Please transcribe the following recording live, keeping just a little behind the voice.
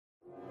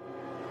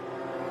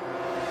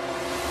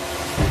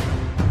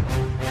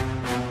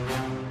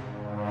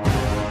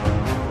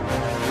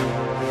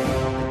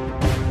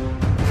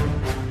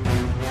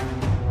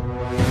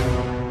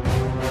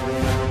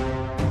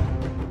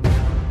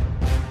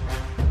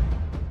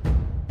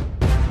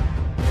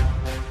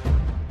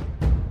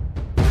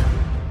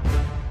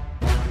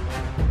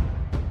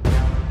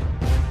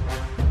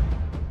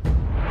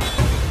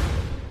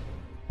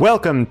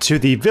Welcome to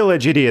the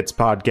Village Idiots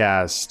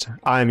podcast.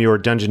 I'm your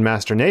Dungeon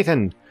Master,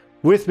 Nathan.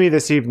 With me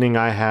this evening,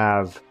 I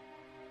have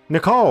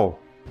Nicole.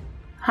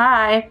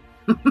 Hi.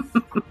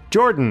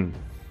 Jordan.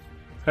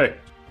 Hey.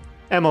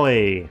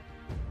 Emily.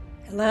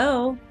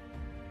 Hello.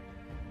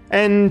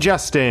 And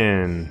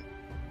Justin.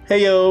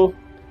 Hey, yo.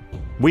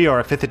 We are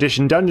a 5th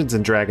edition Dungeons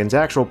 & Dragons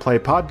actual play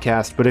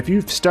podcast, but if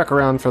you've stuck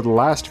around for the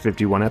last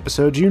 51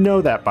 episodes, you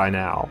know that by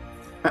now.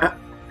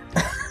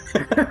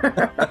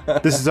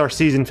 This is our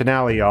season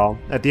finale, y'all.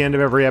 At the end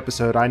of every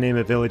episode, I name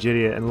a village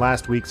idiot, and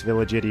last week's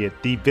village idiot,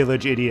 the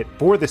village idiot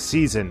for the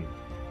season,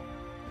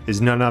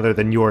 is none other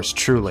than yours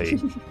truly.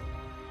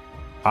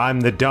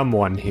 I'm the dumb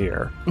one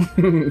here.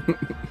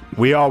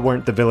 We all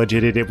weren't the village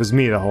idiot, it was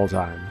me the whole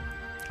time.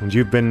 And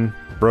you've been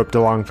roped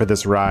along for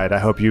this ride. I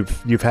hope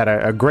you've had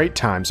a great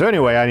time. So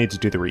anyway, I need to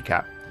do the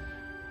recap.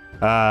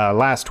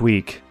 Last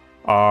week,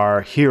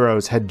 our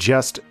heroes had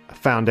just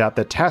found out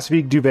that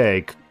Tasvig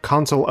Duvay,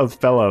 Consul of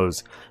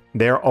Fellows,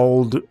 their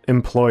old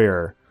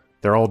employer,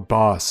 their old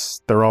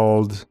boss, their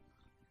old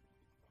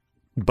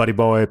buddy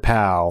boy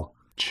pal,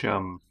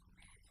 chum,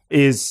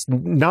 is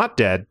not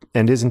dead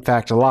and is in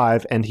fact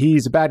alive, and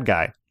he's a bad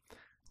guy.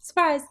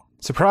 Surprise.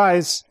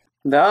 Surprise!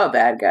 The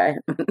bad guy.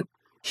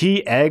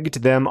 He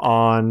egged them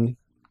on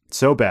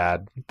so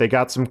bad. They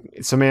got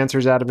some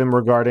answers out of him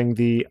regarding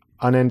the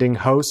unending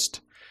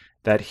host,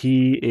 that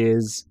he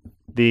is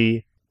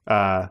the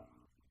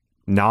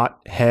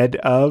not head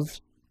of.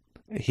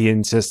 He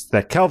insists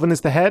that Kelvin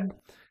is the head.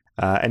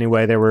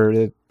 Anyway,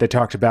 they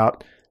talked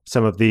about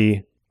some of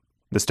the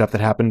stuff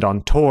that happened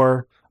on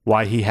tour,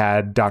 why he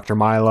had Dr.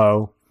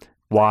 Milo,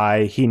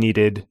 why he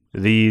needed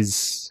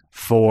these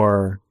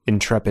 4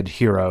 intrepid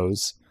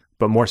heroes,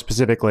 but more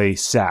specifically,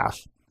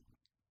 Saf.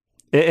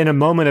 In a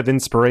moment of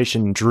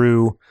inspiration,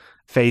 Drew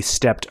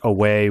face-stepped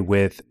away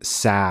with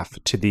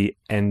Saf to the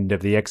end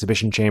of the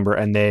exhibition chamber,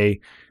 and they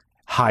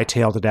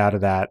hightailed it out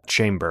of that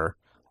chamber.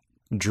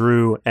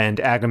 Drew and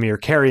Agamir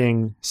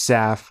carrying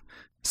Saf,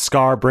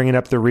 Scar bringing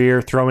up the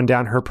rear, throwing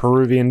down her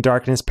Peruvian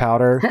darkness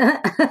powder,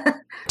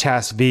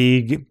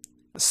 Tasvig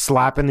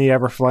slapping the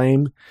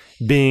Everflame,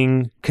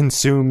 being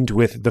consumed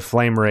with the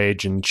flame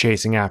rage and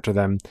chasing after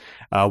them.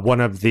 One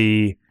of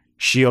the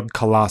shield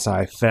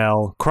colossi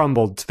fell,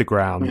 crumbled to the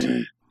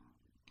ground,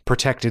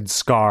 protected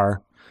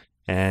Scar,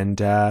 and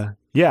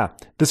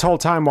this whole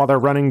time while they're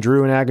running,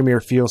 Drew and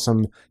Agamir feel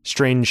some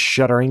strange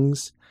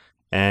shudderings.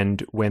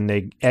 And when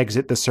they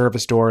exit the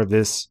service door of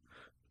this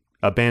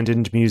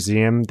abandoned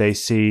museum, they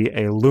see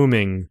a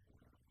looming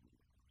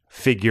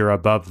figure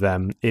above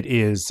them. It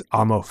is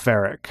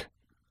Amoferic.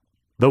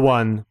 The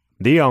one,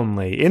 the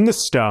only, in the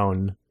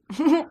stone.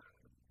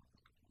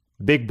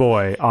 Big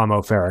boy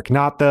Amoferic.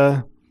 Not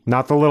the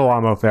little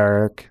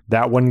Amoferic.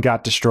 That one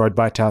got destroyed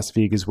by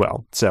Tasvig as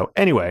well. So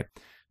anyway,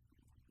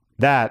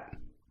 that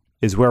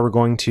is where we're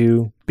going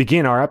to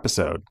begin our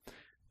episode.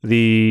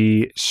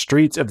 The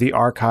streets of the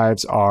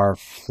archives are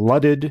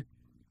flooded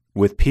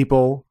with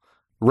people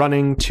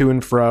running to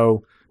and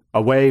fro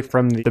away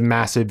from the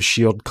massive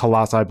shield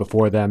colossi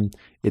before them.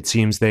 It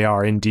seems they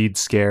are indeed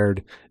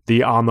scared.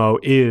 The Amo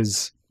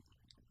is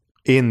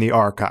in the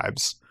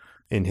archives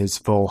in his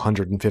full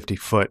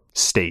 150-foot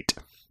state.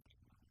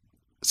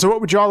 So what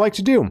would y'all like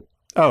to do?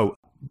 Oh,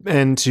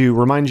 and to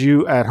remind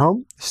you at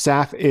home,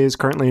 Saf is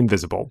currently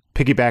invisible,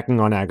 piggybacking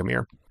on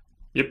Agamir.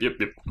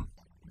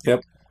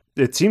 Yep.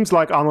 It seems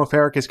like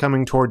Amoferic is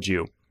coming towards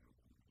you.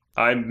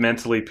 I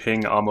mentally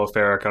ping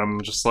Amoferic, and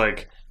I'm just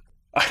like,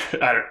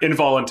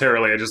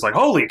 involuntarily, I just like,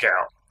 holy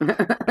cow.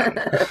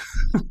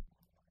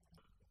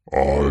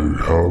 I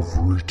have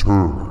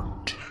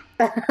returned.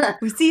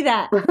 We see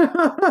that.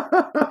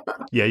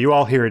 Yeah, you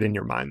all hear it in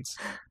your minds.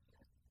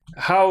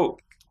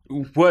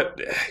 What?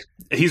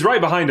 He's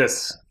right behind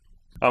us,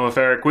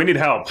 Amoferic. We need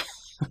help.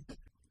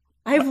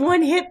 I have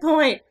 1 hit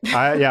point.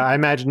 I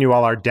imagine you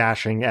all are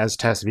dashing as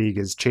Tasvig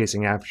is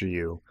chasing after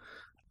you.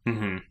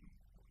 Mm-hmm.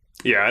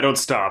 Yeah, I don't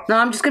stop. No,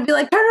 I'm just going to be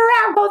like, turn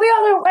around, go the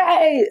other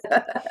way.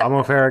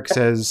 Amoferic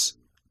says,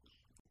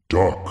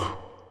 Duck.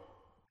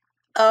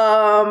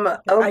 Okay.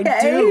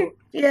 I do.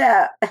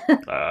 Yeah.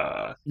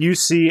 you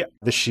see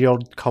the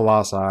shield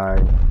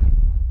colossi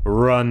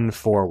run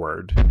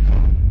forward.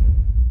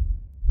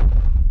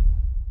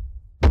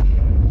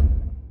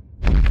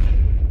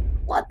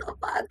 What the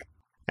fuck?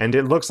 And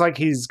it looks like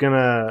he's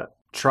gonna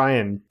try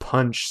and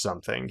punch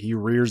something. He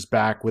rears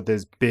back with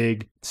his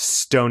big,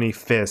 stony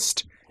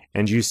fist,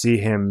 and you see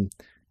him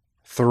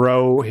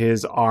throw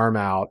his arm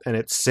out, and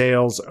it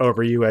sails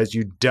over you as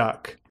you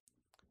duck.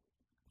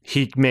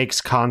 He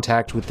makes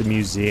contact with the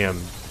museum,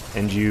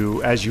 and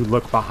as you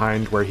look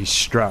behind where he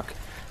struck,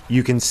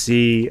 you can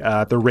see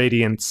the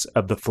radiance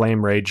of the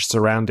flame rage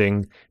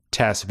surrounding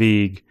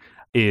Tasvig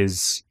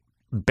is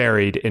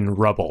buried in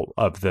rubble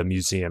of the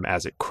museum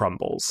as it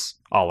crumbles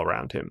all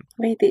around him.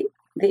 Wait,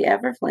 the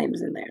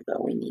Everflame's in there,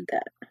 though. We need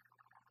that.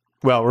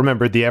 Well,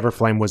 remember, the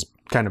Everflame was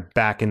kind of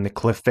back in the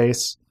cliff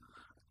face.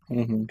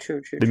 Mm-hmm.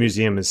 True. The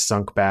museum is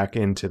sunk back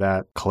into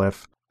that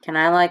cliff. Can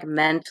I,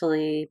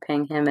 mentally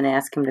ping him and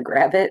ask him to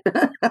grab it?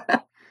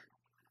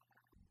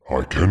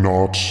 I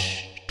cannot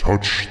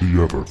touch the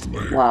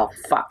Everflame. Well,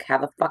 fuck. How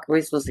the fuck are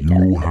we supposed to get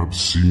You it? have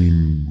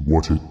seen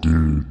what it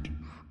did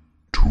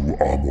to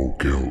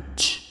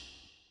Amogilt.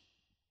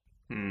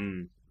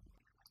 Hmm.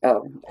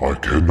 Oh. I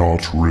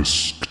cannot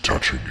risk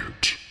touching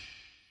it.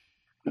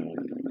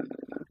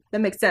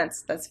 That makes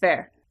sense. That's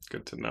fair.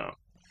 Good to know.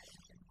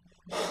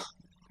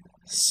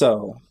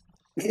 So,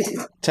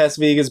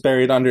 Tesvig is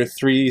buried under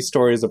 3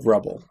 stories of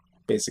rubble,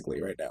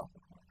 basically, right now.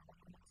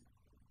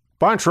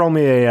 Why don't you roll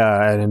me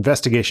an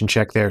investigation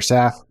check there,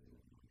 Saf?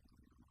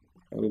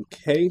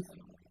 Okay.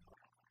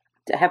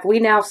 Have we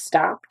now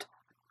stopped?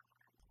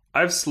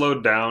 I've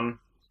slowed down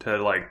to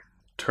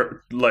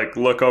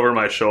look over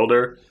my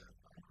shoulder.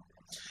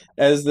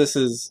 As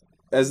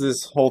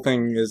this whole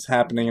thing is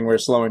happening and we're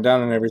slowing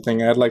down and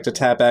everything, I'd like to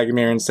tap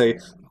Agamir and say,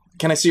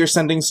 "Can I see your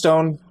sending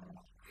stone?"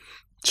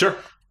 Sure.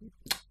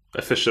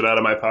 I fish it out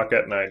of my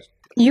pocket and I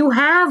You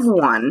have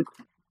one.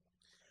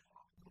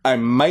 I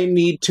might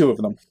need 2 of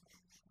them.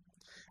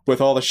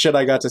 With all the shit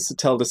I got to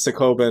tell to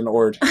Sokoba and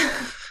Ord.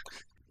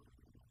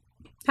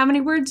 How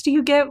many words do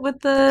you get with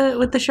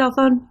the shell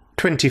phone?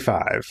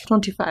 25.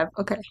 25.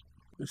 Okay.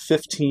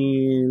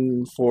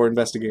 15 for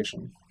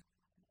investigation.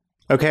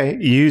 Okay,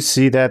 you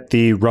see that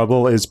the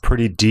rubble is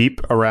pretty deep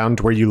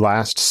around where you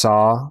last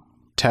saw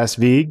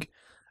Tasvig.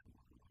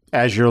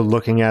 As you're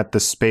looking at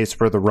the space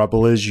where the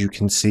rubble is, you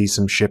can see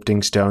some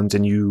shifting stones,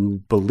 and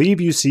you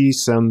believe you see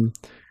some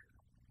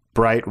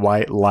bright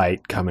white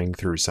light coming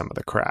through some of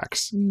the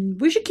cracks.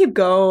 We should keep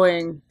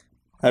going.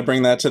 I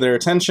bring that to their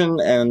attention,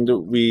 and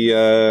we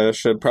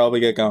should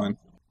probably get going.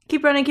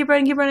 Keep running, keep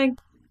running, keep running.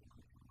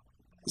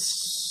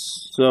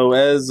 So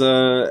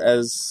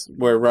as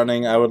we're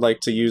running, I would like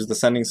to use the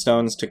sending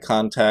stones to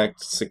contact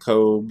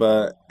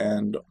Sokoba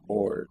and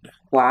Ord.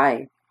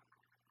 Why?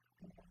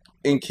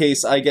 In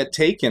case I get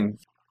taken.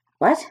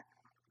 What?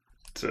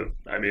 So,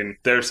 I mean,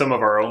 they're some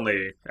of our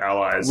only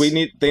allies.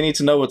 They need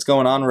to know what's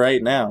going on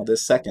right now,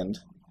 this second.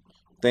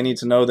 They need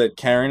to know that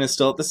Karen is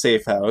still at the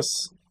safe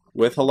house,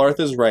 with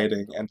Helartha's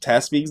writing, and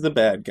Tasvig's the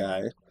bad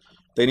guy.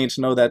 They need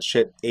to know that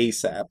shit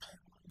ASAP.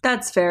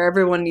 That's fair.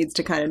 Everyone needs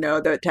to kind of know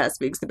that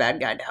Tasvig's the bad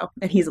guy now,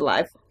 and he's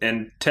alive.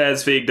 And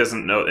Tasvig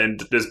doesn't know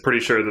and is pretty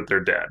sure that they're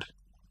dead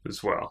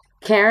as well.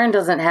 Karen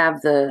doesn't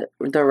have the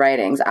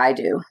writings. I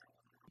do.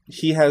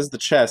 He has the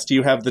chest,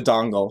 you have the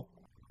dongle.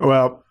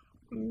 Well,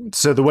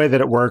 so the way that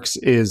it works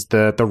is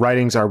the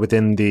writings are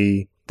within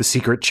the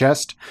secret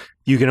chest.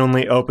 You can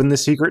only open the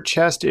secret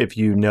chest if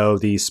you know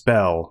the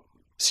spell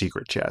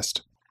secret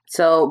chest.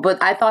 So,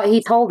 but I thought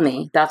he told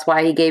me. That's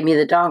why he gave me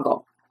the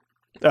dongle.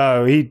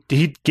 Oh, he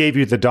gave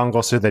you the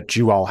dongle so that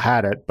you all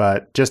had it,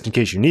 but just in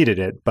case you needed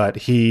it. But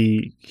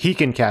he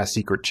can cast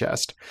secret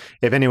chest.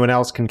 If anyone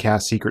else can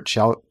cast secret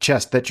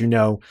chest that you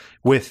know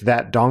with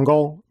that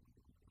dongle,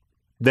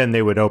 then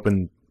they would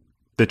open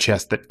the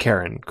chest that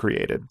Karen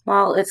created.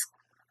 Well,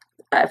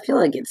 I feel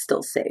like it's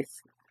still safe,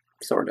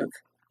 sort of.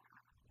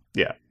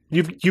 Yeah,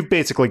 you've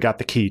basically got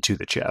the key to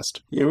the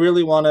chest. You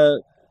really want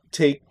to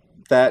take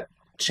that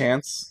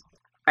chance?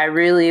 I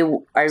really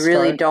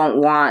Start.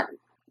 don't want.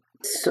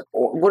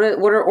 What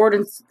are Ord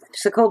and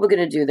Sokoba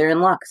gonna do? They're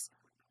in Lux.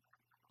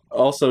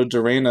 Also,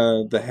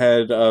 Dorena, the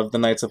head of the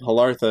Knights of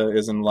Helartha,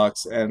 is in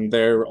Lux, and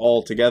they're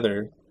all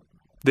together.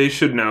 They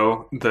should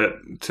know that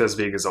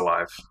Tasvig is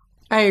alive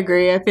I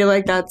agree. I feel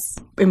like that's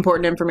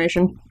important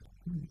information.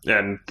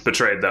 and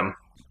betrayed them.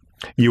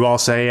 You all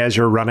say as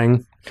you're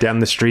running down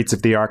the streets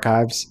of the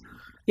archives.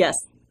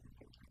 Yes.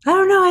 I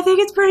don't know. I think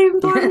it's pretty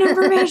important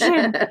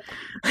information.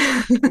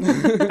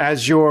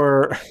 As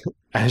you're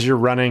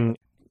running,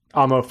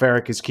 Amo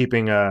Ferric is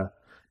keeping an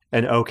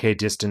okay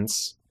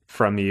distance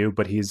from you,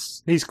 but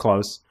he's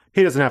close.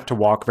 He doesn't have to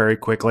walk very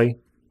quickly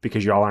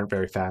because y'all aren't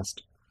very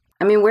fast.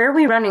 I mean, where are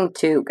we running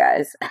to,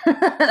 guys?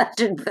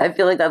 I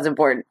feel like that's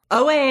important.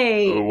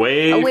 Away.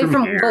 Away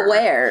from here. but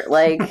where?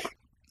 Like,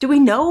 Do we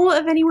know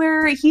of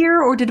anywhere here,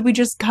 or did we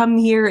just come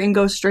here and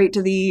go straight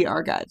to the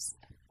archives?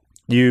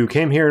 You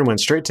came here and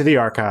went straight to the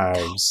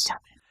archives.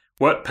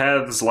 What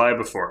paths lie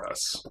before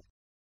us?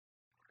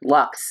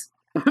 Lux.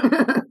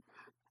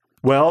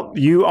 Well,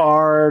 you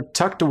are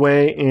tucked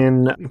away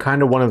in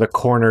kind of one of the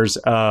corners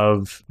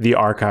of the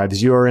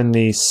archives. You are in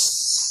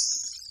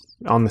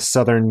on the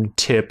southern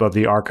tip of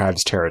the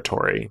archives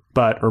territory.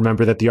 But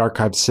remember that the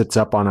archives sits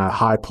up on a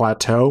high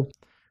plateau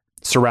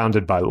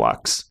surrounded by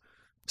Lux.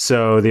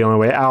 So the only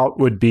way out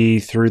would be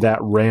through that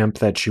ramp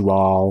that you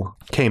all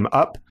came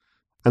up,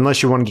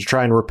 unless you wanted to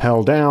try and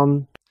rappel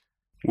down,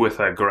 With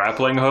a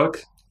grappling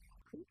hook?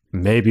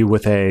 maybe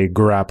with a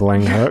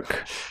grappling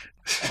hook.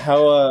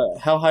 How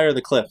high are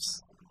the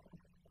cliffs?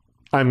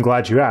 I'm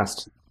glad you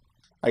asked.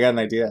 I got an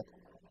idea.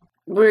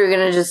 We're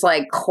gonna just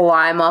like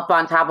climb up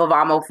on top of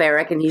Amo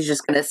Ferric and he's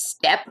just gonna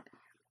step.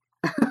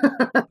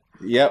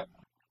 Yep.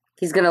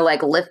 He's gonna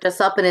like lift us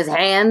up in his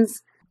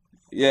hands.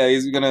 Yeah,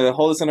 he's gonna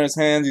hold us in his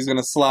hands. He's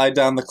gonna slide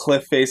down the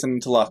cliff facing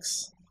into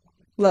Lux.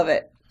 Love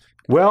it.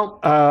 Well,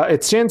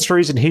 it stands to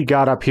reason he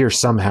got up here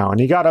somehow, and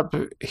he got up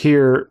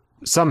here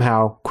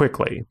somehow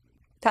quickly.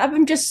 Have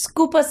him just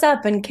scoop us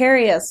up and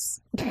carry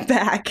us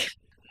back.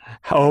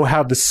 Oh,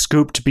 how the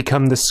scooped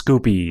become the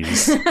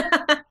scoopies.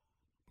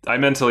 I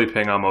mentally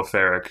ping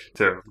Amoferic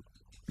to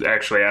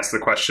actually ask the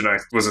question I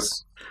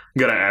was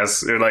gonna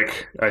ask.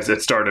 Like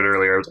it started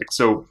earlier. I was like,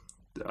 so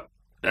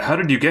how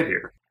did you get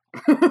here?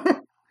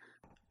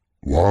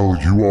 While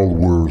you all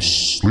were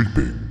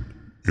sleeping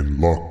in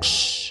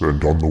Lux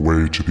and on the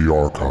way to the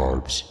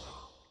archives,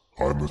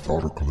 I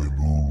methodically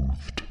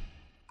moved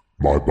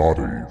my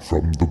body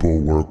from the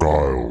Bulwark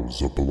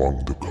Isles up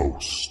along the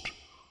coast,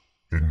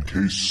 in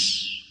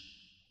case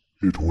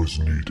it was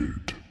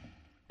needed.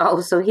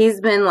 Oh, so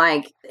he's been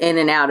like in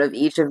and out of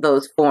each of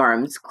those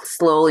forms,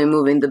 slowly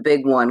moving the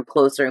big one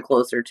closer and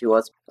closer to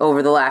us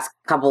over the last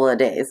couple of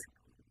days.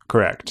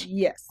 Correct.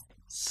 Yes.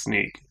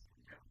 Sneak.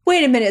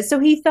 Wait a minute. So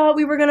he thought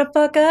we were going to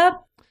fuck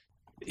up?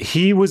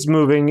 He was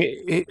moving,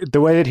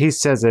 the way that he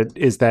says it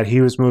is that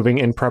he was moving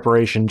in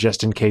preparation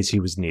just in case he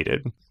was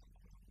needed.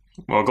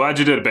 Well, glad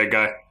you did it, big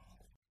guy.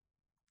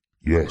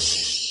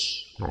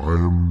 Yes, I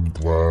am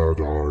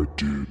glad I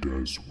did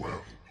as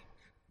well.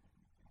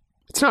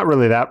 It's not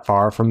really that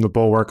far from the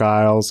Bulwark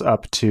Isles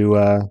up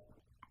to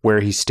where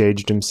he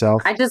staged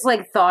himself. I just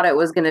like thought it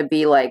was gonna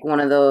be like one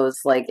of those,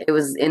 like it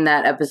was in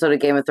that episode of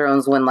Game of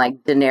Thrones when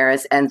like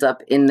Daenerys ends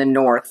up in the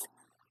north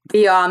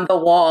beyond the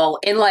wall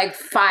in like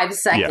 5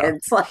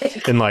 seconds. Yeah.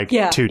 Like In like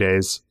Yeah. 2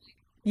 days.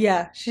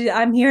 Yeah.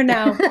 I'm here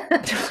now.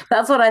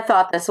 that's what I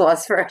thought this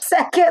was for a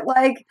second.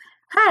 Like,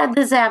 how did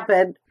this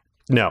happen?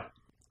 No.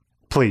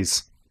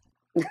 Please.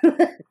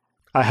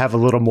 I have a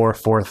little more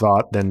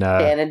forethought than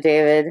Dan and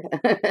David.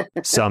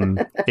 some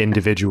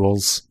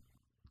individuals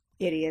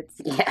Idiots.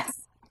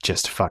 Yes.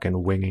 just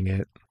fucking winging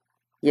it.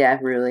 Yeah,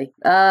 really.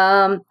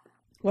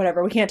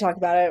 Whatever. We can't talk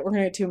about it. We're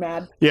going to get too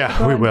mad. Yeah, Keep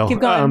we going. will. Keep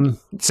going.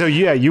 So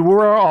yeah, you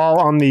were all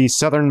on the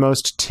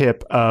southernmost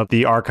tip of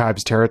the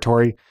Archives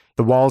territory.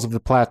 The walls of the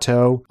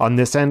plateau on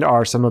this end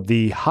are some of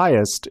the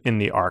highest in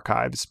the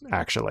Archives,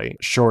 actually,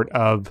 short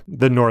of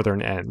the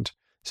northern end.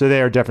 So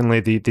they are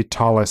definitely the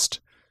tallest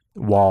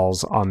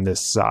walls on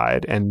this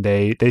side, and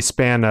they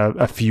span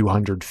a few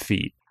hundred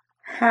feet.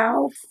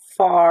 How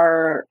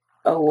far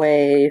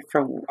away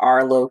from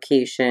our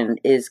location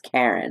is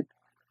Karen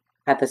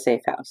at the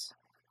safe house?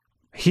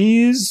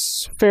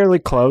 He's fairly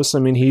close. I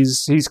mean,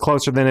 he's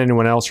closer than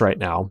anyone else right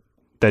now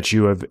that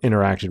you have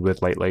interacted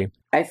with lately.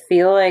 I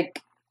feel like,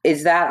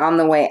 is that on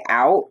the way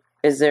out?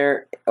 Is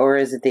there, or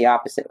is it the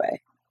opposite way?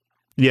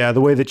 Yeah,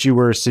 the way that you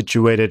were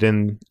situated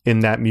in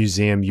that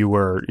museum, you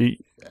were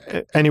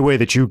any way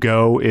that you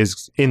go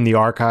is in the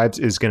Archives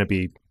is going to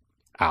be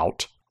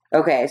out.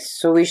 Okay,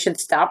 so we should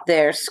stop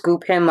there,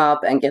 scoop him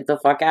up, and get the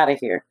fuck out of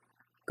here.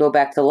 Go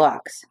back to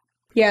Lux.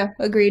 Yeah,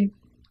 agreed.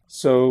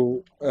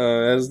 So,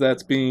 as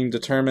that's being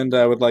determined,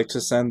 I would like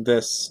to send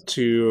this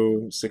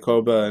to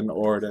Sokoba and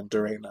Ord and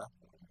Dorena.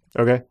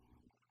 Okay.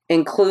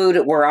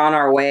 Include we're on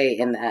our way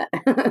in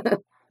that.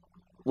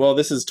 Well,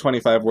 this is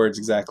 25 words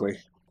exactly.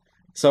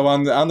 So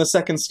on the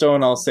second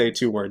stone, I'll say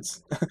 2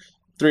 words.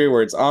 3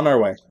 words. On our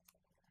way.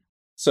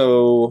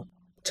 So,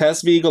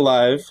 Tasvig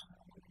alive,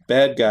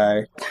 bad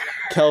guy,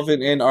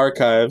 Kelvin in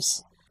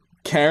archives,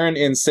 Karen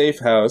in safe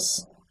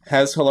house,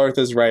 has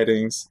Helartha's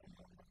writings,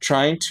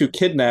 trying to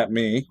kidnap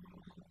me,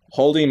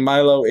 holding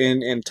Milo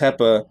in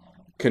Tepa,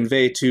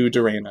 convey to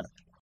Dorena.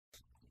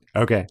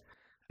 Okay.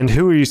 And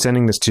who are you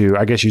sending this to?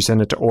 I guess you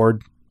send it to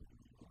Ord.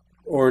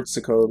 Or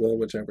Sokoba,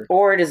 whichever.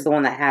 Ord is the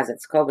one that has it.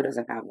 Skoba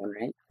doesn't have one,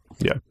 right?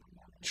 Yeah.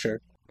 Sure.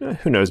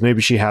 Who knows?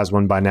 Maybe she has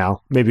one by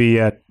now. Maybe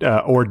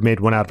Ord made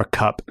one out of a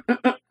cup.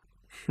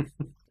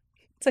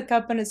 It's a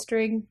cup and a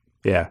string.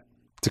 Yeah.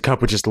 It's a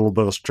cup with just a little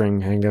bit of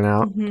string hanging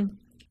out. Mm-hmm.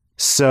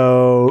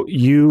 So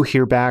you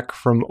hear back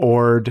from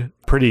Ord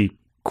pretty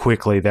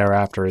quickly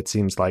thereafter. It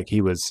seems like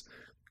he was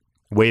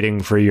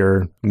waiting for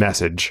your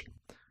message.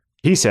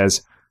 He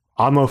says,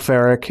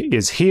 Amoferic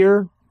is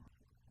here.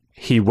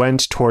 He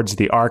went towards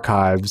the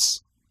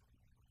Archives.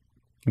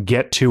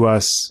 Get to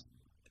us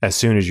as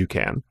soon as you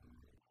can.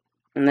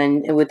 And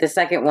then with the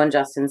second one,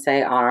 Justin,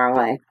 say on our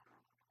way.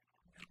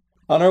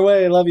 On our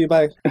way. Love you.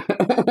 Bye.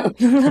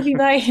 Love you,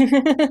 bye.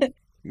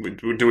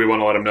 Do we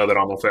want to let him know that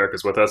Amoferic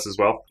is with us as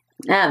well?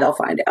 They'll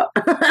find out.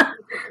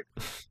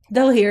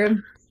 They'll hear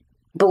him.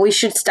 But we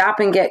should stop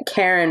and get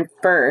Karen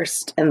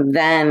first and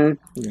then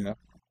Yeah.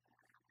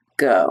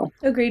 go.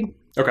 Agreed.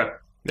 Okay.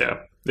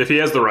 Yeah. If he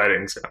has the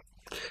writings,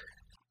 yeah.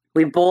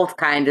 We both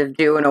kind of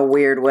do in a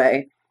weird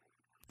way.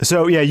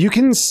 So yeah, you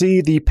can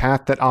see the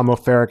path that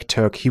Amoferic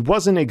took. He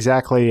wasn't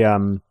exactly,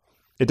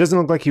 it doesn't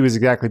look like he was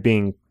exactly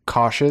being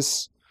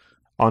cautious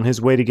on his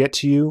way to get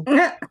to you.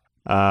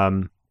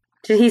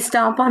 Did he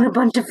stomp on a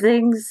bunch of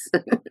things?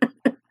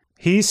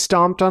 He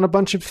stomped on a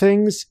bunch of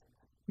things,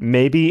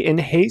 maybe in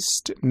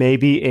haste,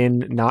 maybe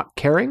in not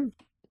caring,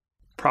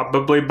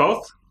 Probably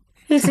both.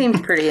 He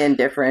seemed pretty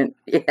indifferent.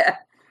 Yeah.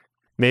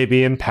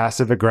 maybe in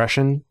passive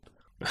aggression.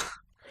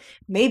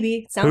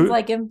 Maybe. Sounds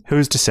like him.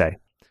 Who's to say?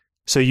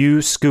 So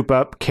you scoop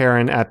up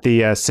Karen at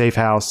the safe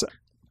house.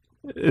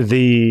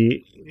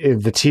 The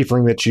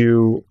tiefling that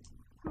you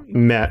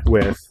met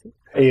with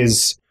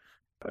is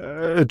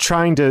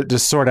trying to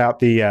sort out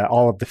the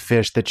all of the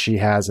fish that she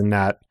has in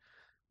that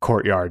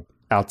courtyard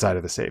outside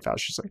of the safe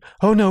house. She's like,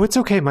 "Oh no, it's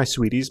okay, my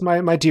sweeties,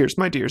 my dears,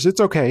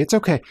 it's okay, it's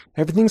okay.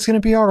 Everything's gonna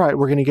be all right.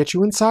 We're gonna get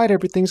you inside.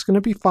 Everything's gonna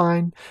be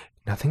fine.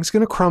 Nothing's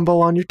gonna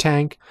crumble on your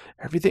tank.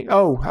 Everything.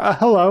 Oh,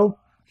 hello.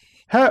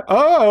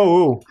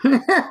 Oh."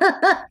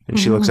 And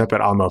she looks up at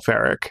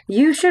Almoferric.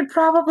 You should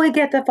probably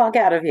get the fuck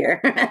out of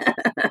here.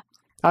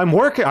 I'm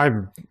working.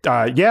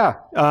 Yeah.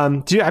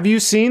 Have you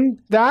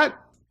seen that?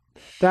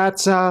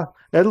 That's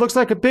it looks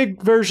like a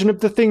big version of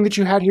the thing that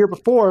you had here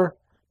before.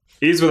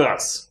 He's with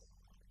us.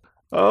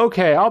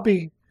 Okay, I'll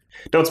be.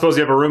 Don't suppose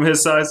you have a room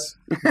his size?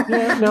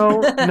 Yeah,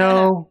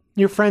 no.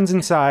 Your friend's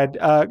inside.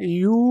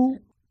 You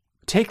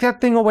take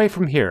that thing away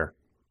from here.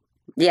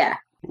 Yeah.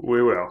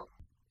 We will.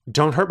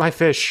 Don't hurt my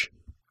fish.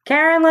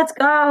 Karen, let's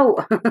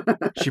go.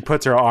 She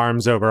puts her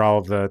arms over all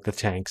of the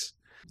tanks.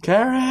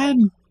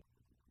 Karen!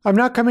 I'm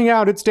not coming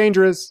out. It's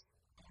dangerous.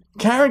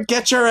 Karen,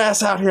 get your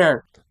ass out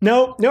here!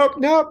 Nope.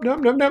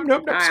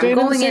 I'm Stay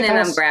going in and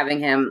I'm house. grabbing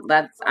him.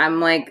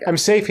 I'm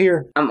safe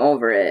here. I'm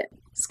over it.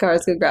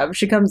 Scar's gonna grab him.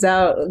 She comes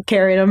out,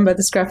 carrying him by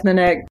the scruff of the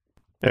neck.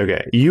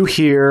 Okay. You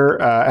hear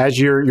as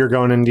you're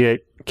going into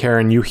it,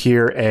 Karen. You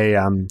hear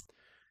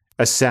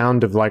a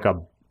sound of like a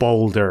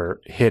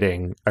boulder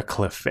hitting a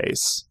cliff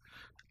face,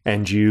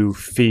 and you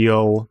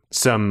feel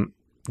some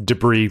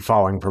debris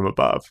falling from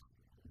above.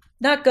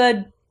 Not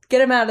good.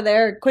 Get him out of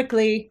there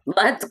quickly.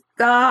 Let's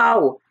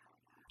go.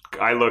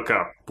 I look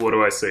up. What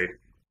do I see?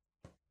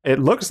 It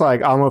looks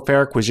like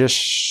Almoferric was just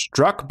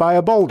struck by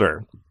a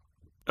boulder.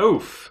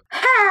 Oof.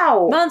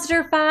 How?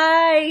 Monster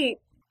fight.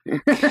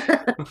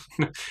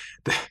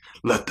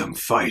 Let them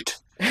fight.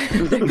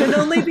 There can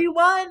only be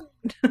one.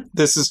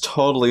 This is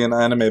totally an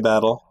anime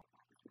battle.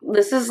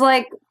 This is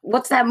like,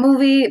 what's that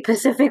movie,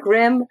 Pacific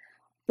Rim?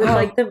 With Oh,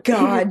 like the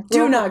God,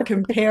 do not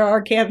compare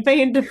our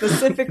campaign to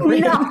Pacific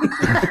Rim. No.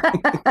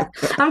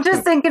 I'm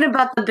just thinking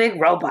about the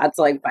big robots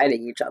like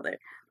fighting each other.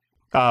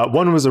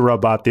 One was a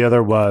robot. The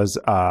other was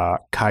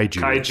kaiju.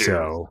 Kaiju.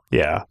 So,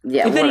 yeah.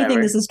 Yeah, If whatever.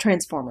 anything, this is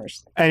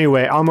Transformers.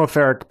 Anyway,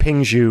 Almoferric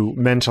pings you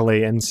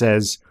mentally and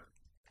says,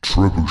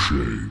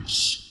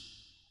 Trebuchets.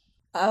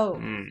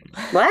 Oh,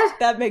 What?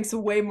 that makes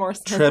way more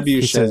sense.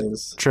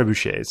 Trebuchets.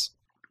 trebuchets.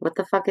 What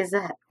the fuck is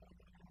that?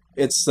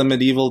 It's the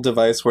medieval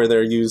device where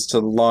they're used to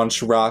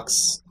launch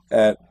rocks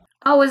at...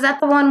 Oh, is that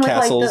the one with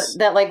Castles. like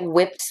that like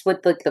whips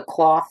with the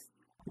cloth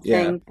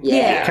Yeah. thing?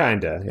 Yeah.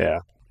 Kinda, yeah.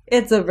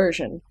 It's a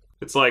version.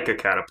 It's like a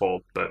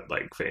catapult, but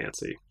like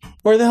fancy.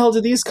 Where the hell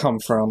did these come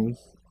from?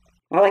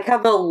 I like how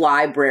the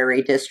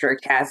library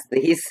district has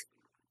these.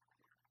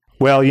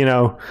 Well, you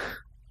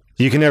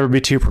can never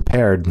be too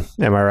prepared.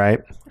 Am I right?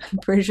 I'm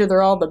pretty sure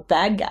they're all the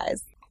bad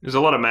guys. There's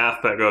a lot of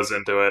math that goes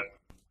into it.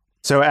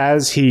 So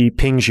as he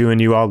pings you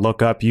and you all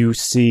look up, you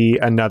see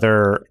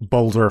another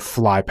boulder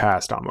fly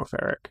past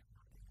Almoferric.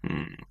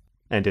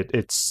 And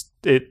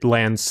it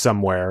lands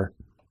somewhere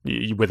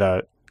with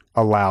a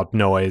loud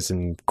noise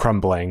and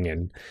crumbling,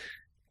 and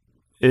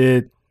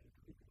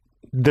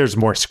there's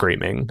more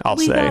screaming, I'll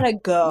we say. gotta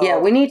go. Yeah,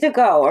 we need to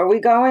go. Are we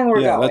going? We're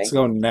Yeah, going. let's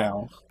go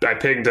now. I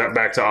pinged up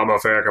back to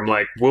Almoferric. I'm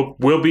like,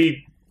 we'll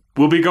be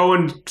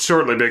going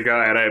shortly, big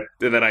guy.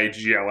 And then I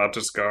yell out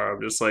to Scar.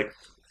 I'm just like,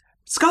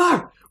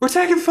 Scar, we're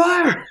taking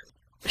fire.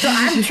 So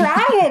I'm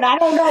trying. I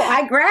don't know.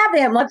 I grab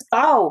him. Let's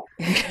go.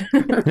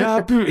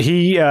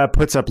 He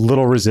puts up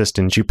little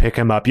resistance. You pick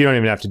him up. You don't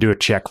even have to do a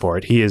check for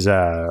it. He is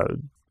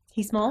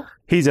He's small?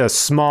 he's a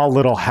small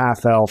little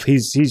half elf.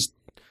 He's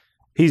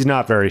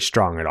not very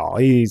strong at all.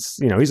 He's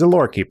a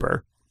lore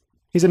keeper.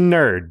 He's a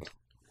nerd.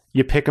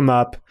 You pick him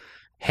up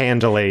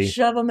handily.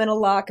 Shove him in a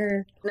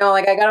locker. No,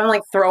 like I got him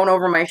like thrown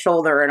over my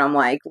shoulder, and I'm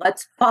like,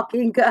 let's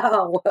fucking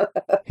go.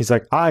 He's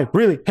like, I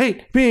really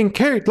hate being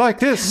carried like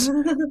this.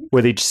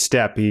 With each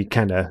step, he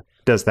kind of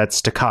does that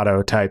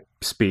staccato type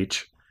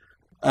speech.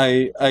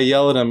 I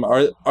yell at him,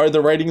 are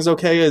the writings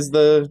okay? Is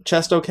the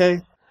chest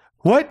okay?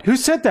 What? Who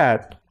said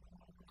that?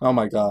 Oh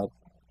my god.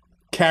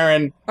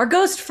 Karen, Our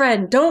ghost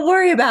friend. Don't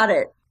worry about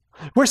it.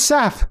 Where's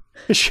Saf?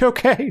 Is she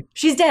okay?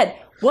 She's dead.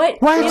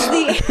 What? What? Is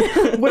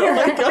the... oh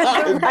my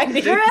god.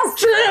 Writing?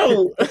 It's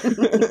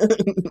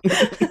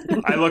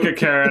true! I look at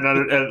Karen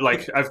and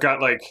like I've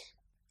got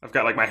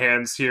my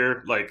hands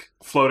here, like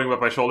floating above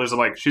my shoulders. I'm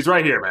like, she's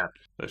right here, man.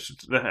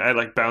 I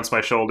like bounce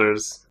my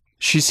shoulders.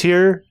 She's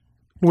here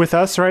with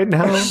us right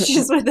now.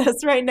 She's with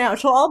us right now.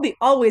 She'll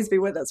always be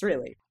with us,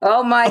 really.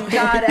 Oh my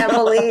God,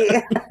 Emily.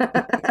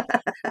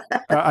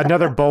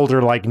 Another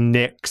boulder like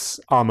nicks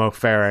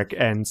Almoferric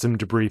and some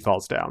debris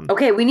falls down.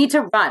 Okay, we need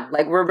to run.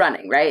 Like we're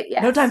running, right?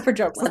 Yeah. No time for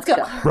jokes. Let's go.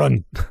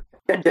 Run.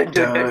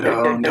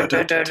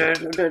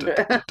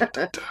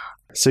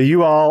 So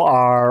you all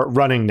are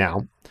running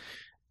now.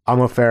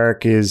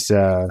 Almoferric is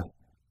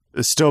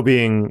still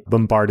being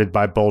bombarded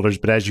by boulders,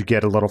 but as you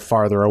get a little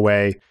farther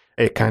away,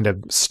 it kind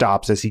of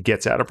stops as he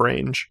gets out of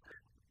range.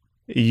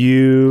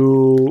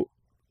 You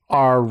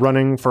are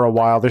running for a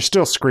while. There's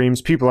still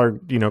screams. People are,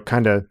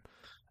 kind of...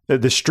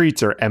 The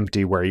streets are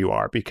empty where you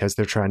are because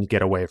they're trying to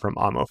get away from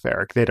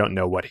Almoferric. They don't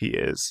know what he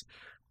is.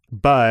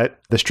 But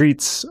the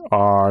streets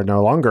are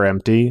no longer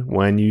empty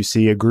when you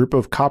see a group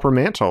of copper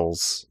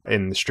mantles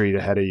in the street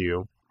ahead of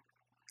you.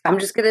 I'm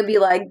just going to be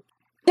like,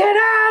 get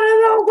out of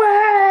the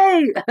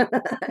way!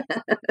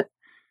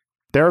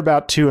 They're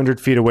about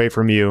 200 feet away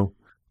from you,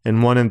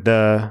 and one at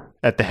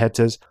the head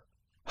says,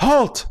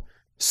 "Halt!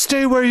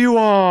 Stay where you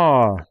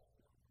are!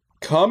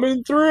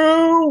 Coming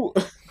through!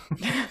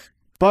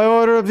 By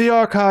order of the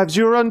archives,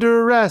 you are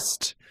under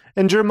arrest,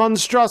 and your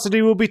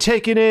monstrosity will be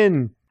taken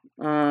in."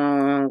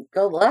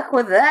 Good luck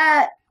with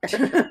that.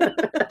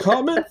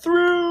 Coming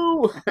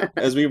through!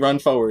 As we run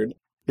forward.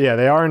 Yeah,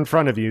 they are in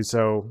front of you,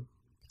 so...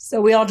 So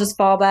we all just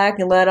fall back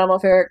and let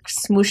Almoferic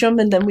smoosh them,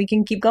 and then we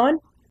can keep going?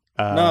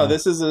 No,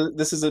 this is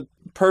a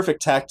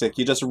perfect tactic.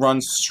 You just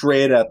run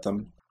straight at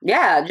them.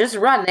 Yeah, just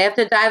run. They have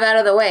to dive out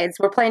of the way.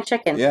 We're playing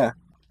chicken. Yeah,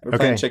 we're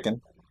playing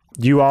chicken.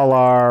 You all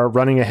are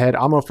running ahead.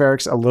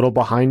 Almoferic's a little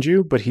behind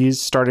you, but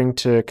he's starting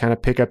to kind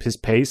of pick up his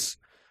pace.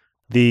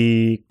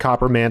 The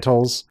copper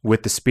mantles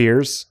with the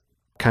spears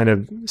kind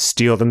of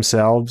steel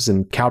themselves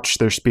and couch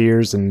their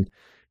spears, and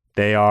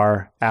they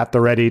are at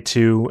the ready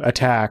to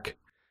attack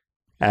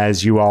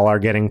as you all are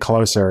getting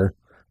closer.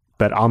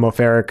 But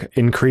Almoferic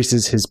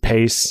increases his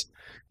pace.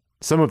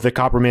 Some of the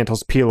copper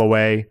mantles peel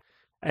away,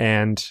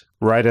 and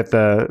right at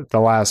the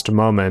last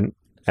moment,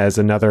 as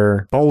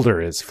another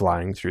boulder is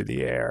flying through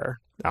the air,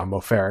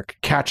 Almoferic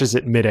catches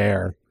it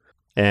midair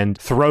and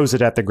throws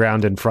it at the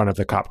ground in front of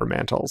the copper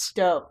mantles.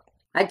 Dope.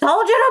 I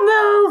told you to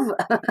move!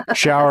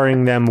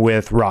 Showering them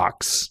with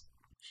rocks.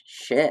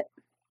 Shit.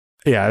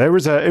 Yeah, it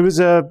was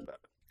a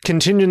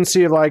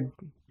contingency of like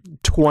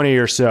 20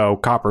 or so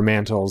copper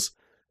mantles.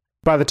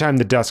 By the time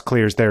the dust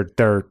clears,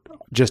 they're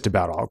just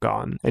about all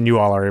gone, and you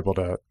all are able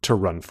to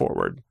run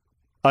forward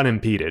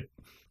unimpeded.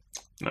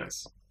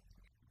 Nice.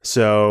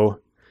 So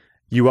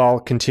you all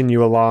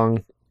continue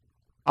along.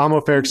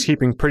 Almoferic's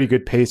keeping pretty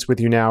good pace with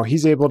you now.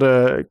 He's able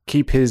to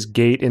keep his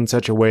gait in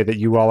such a way that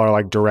you all are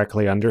like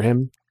directly under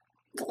him.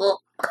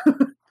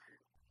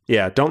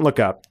 Yeah, don't look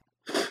up.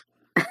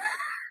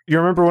 You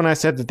remember when I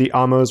said that the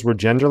Amos were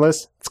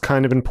genderless? It's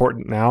kind of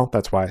important now.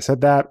 That's why I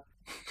said that.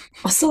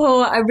 Also,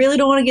 I really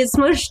don't want to get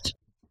smushed.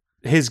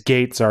 His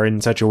gaits are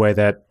in such a way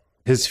that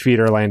his feet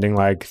are landing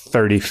like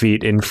 30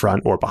 feet in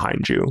front or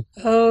behind you.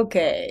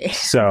 Okay.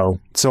 So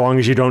long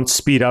as you don't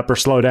speed up or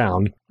slow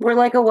down. We're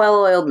like a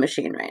well-oiled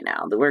machine right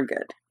now. We're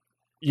good.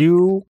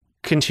 You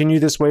continue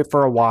this way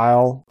for a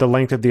while. The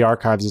length of the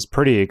archives is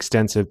pretty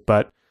extensive,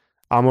 but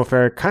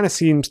Almoferic kind of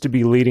seems to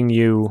be leading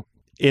you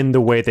in the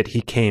way that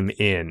he came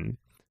in.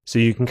 So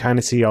you can kind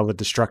of see all the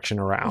destruction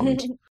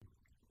around.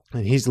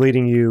 And he's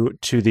leading you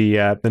to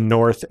the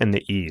north and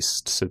the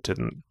east, so to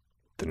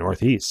the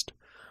northeast.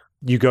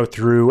 You go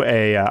through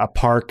a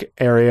park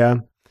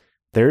area.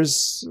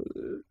 There's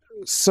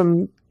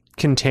some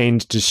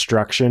contained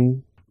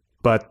destruction,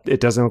 but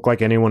it doesn't look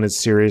like anyone is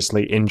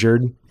seriously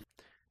injured.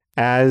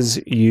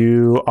 As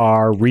you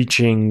are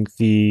reaching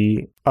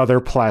the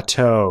other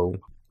plateau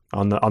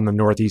on the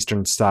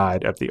northeastern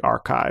side of the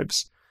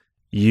archives,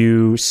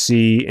 you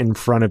see in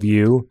front of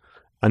you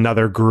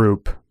another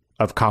group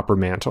of copper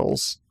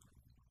mantles.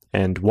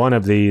 And one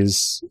of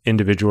these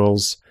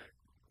individuals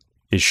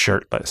is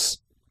shirtless.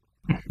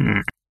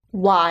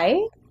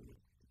 Why?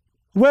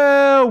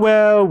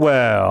 Well,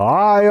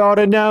 I ought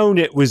to known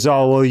it was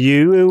all of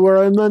you who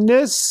were in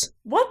this.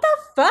 What the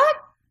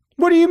fuck?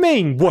 What do you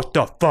mean, what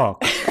the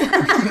fuck?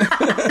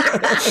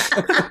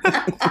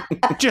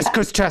 Just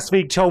because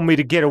Tasvig told me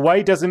to get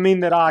away doesn't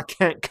mean that I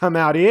can't come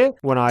out here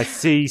when I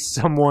see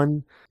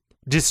someone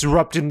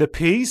disrupting the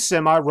peace.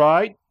 Am I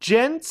right,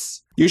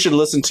 gents? You should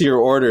listen to your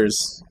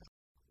orders.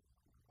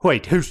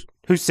 Wait, who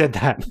said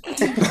that?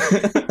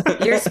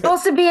 You're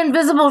supposed to be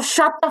invisible.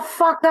 Shut the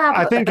fuck up.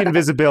 I think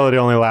invisibility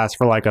only lasts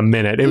for like a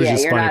minute. It was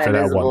just you're funny not for that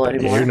invisible one thing.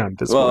 anymore. You're not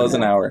invisible. Well, it was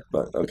an anymore. hour,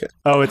 but okay.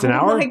 Oh, it's an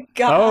hour? Oh my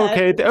god. Oh,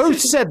 okay. Who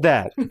said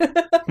that?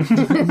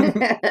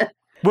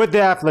 Where'd the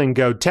halfling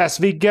go?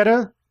 Tasvig get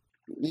her?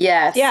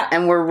 Yes. Yeah.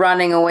 And we're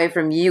running away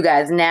from you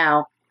guys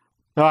now.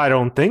 I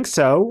don't think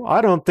so.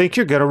 I don't think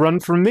you're going to run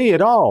from me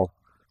at all.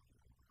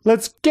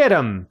 Let's get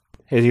him.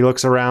 As he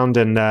looks around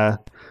and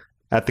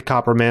at the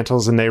copper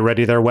mantles and they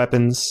ready their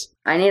weapons.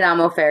 I need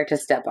Almoferic to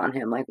step on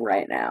him, like,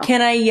 right now.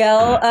 Can I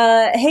yell,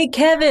 hey,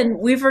 Kevin,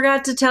 we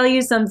forgot to tell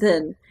you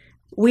something.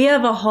 We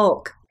have a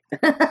Hulk.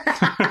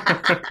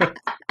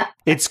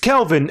 It's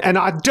Kelvin, and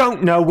I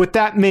don't know what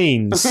that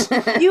means.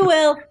 You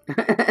will.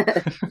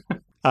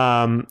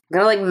 I'm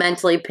gonna, like,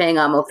 mentally ping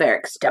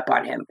Almoferic. Step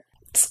on him.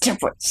 Step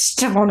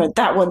on it,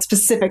 that one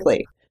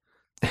specifically.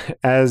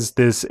 As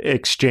this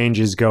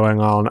exchange is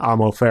going on,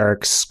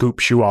 Almoferic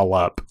scoops you all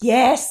up.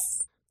 Yes.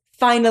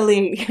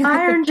 Finally.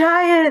 Iron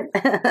Giant!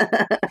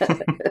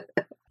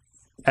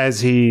 As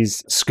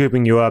he's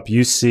scooping you up,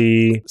 you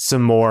see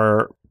some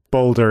more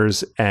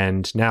boulders,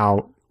 and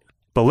now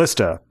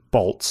ballista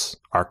bolts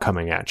are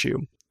coming at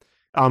you.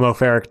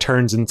 Almoferic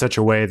turns in such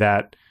a way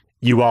that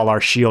you all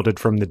are shielded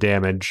from the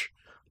damage,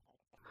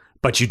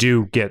 but you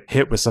do get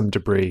hit with some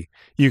debris.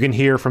 You can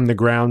hear from the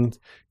ground,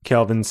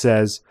 Kelvin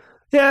says,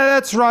 "Yeah,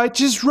 that's right,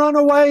 just run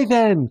away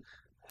then.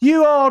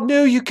 You all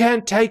knew you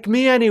can't take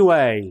me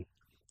anyway.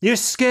 You're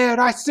scared.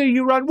 I see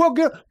you run.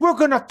 We're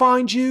gonna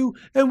find you,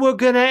 and we're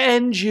gonna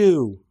end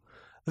you.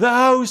 The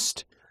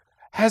host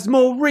has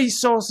more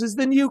resources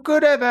than you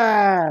could ever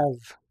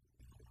have.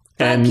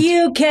 Fuck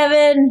you,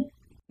 Kevin.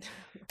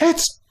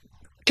 It's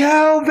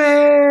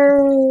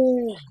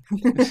Calvin!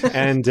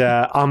 And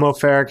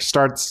Amoferic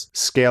starts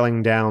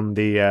scaling down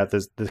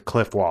the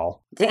cliff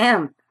wall.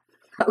 Damn.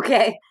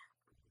 Okay.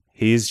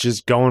 He's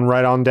just going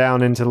right on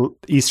down into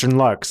Eastern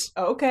Lux.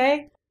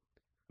 Okay.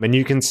 And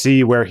you can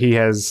see where he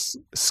has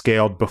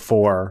scaled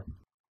before.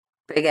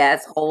 Big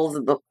ass holes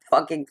in the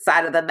fucking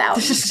side of the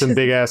mountain. Some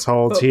big ass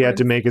holds. He had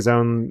to make his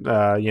own,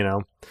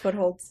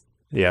 Footholds.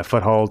 Yeah,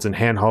 footholds and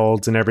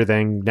handholds and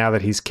everything. Now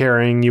that he's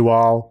carrying you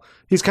all,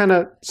 he's kind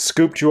of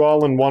scooped you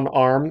all in one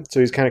arm, so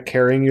he's kind of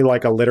carrying you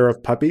like a litter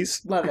of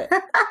puppies. Love it.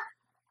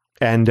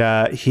 And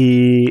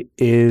he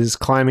is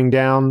climbing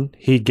down.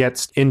 He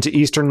gets into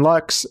Eastern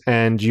Lux,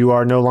 and you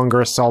are no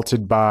longer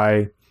assaulted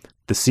by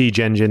the siege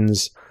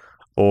engines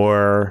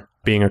or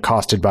being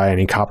accosted by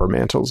any copper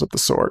mantles of the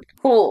sort.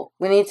 Cool.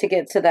 We need to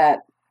get to that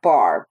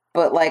bar,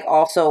 but like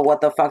also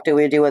what the fuck do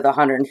we do with a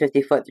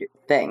 150-foot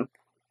thing?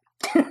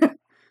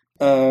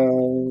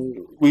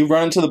 We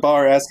run into the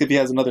bar, ask if he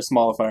has another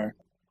small fire.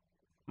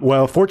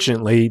 Well,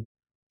 fortunately,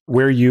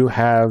 where you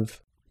have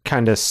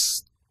kind of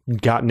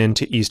gotten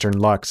into Eastern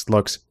Lux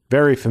looks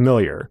very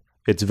familiar.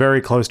 It's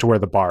very close to where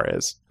the bar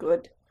is.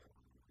 Good.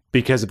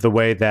 Because of the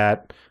way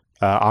that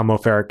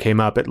Amoferic came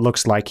up, it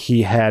looks like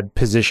he had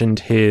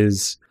positioned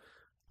his,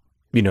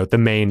 the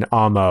main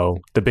Amo,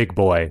 the big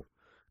boy,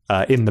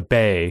 in the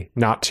bay,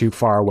 not too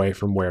far away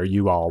from where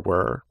you all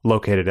were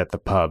located at the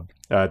pub.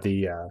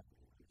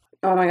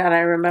 Oh my god, I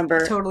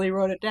remember. Totally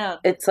wrote it down.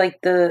 It's like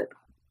the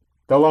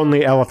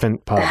Lonely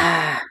Elephant pub.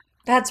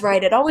 That's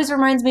right. It always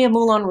reminds me of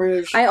Moulin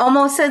Rouge. I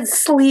almost said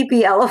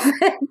Sleepy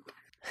Elephant.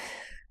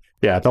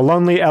 Yeah, the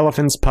Lonely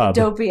Elephant's pub.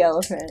 Dopey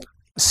elephant.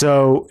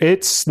 So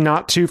it's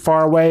not too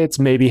far away. It's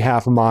maybe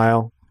half a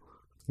mile,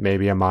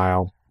 maybe a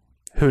mile.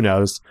 Who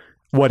knows?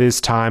 What is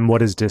time?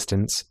 What is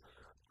distance?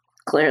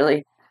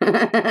 Clearly.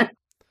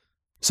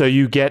 So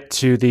you get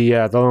to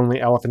the Lonely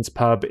Elephant's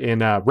pub in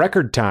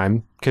record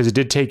time, because it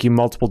did take you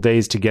multiple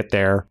days to get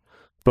there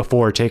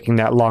before taking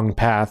that long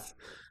path,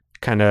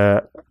 kind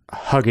of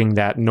hugging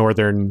the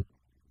northern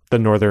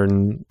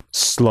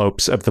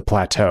slopes of the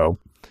plateau.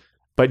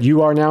 But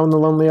you are now in the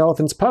Lonely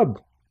Elephant's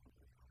pub.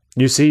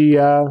 You see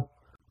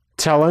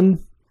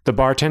Tellin, the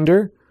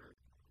bartender.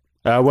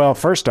 Well,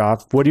 first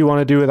off, what do you want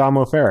to do with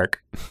Amoferic?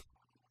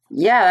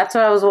 Yeah, that's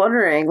what I was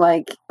wondering.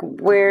 Like,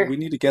 where... We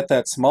need to get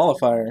that smaller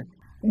fire.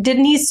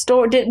 Didn't he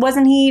store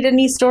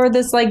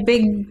this like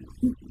big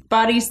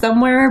body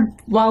somewhere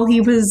while he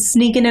was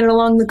sneaking it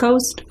along the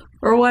coast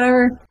or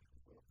whatever?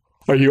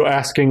 Are you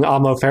asking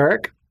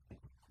Amoferic?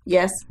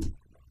 Yes.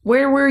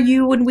 Where were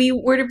you when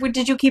where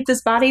did you keep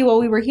this body while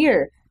we were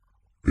here?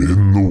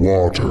 In the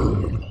water.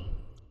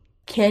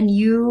 Can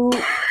you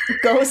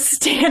go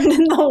stand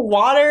in the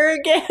water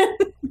again?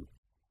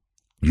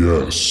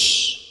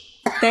 Yes.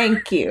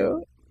 Thank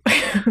you.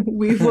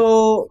 We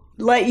will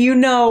let you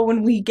know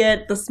when we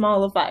get the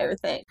smallifier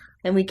thing,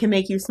 and we can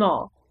make you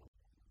small.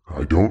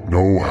 I don't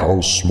know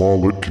how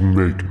small it can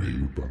make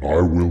me, but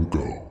I will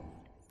go.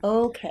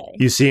 Okay.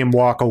 You see him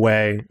walk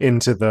away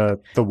into the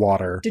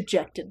water.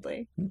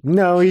 Dejectedly.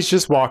 No, he's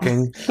just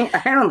walking.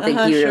 I don't think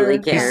he really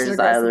cares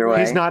either way.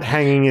 He's not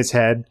hanging his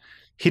head.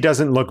 He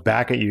doesn't look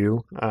back at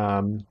you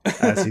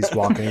as he's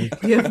walking.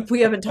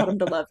 We haven't taught him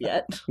to love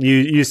yet.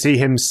 You see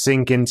him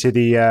sink into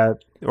the,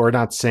 or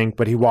not sink,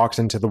 but he walks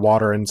into the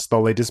water and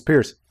slowly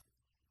disappears.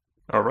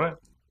 All right.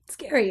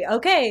 Scary.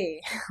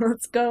 Okay,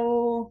 let's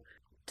go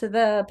to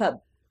the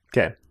pub.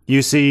 Okay.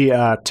 You see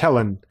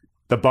Tellin,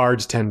 the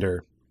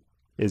bartender,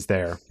 is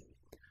there.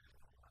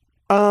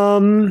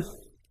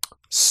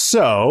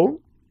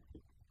 So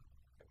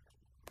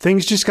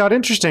things just got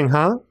interesting,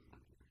 huh?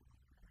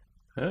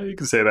 You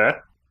can say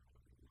that.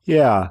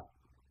 Yeah.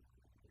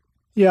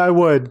 Yeah, I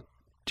would.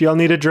 Do y'all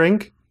need a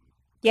drink?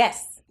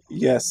 Yes.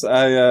 Yes,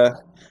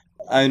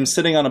 I'm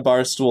sitting on a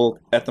bar stool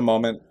at the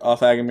moment, off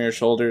Agamir's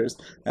shoulders,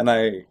 and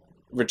I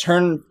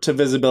return to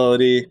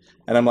visibility,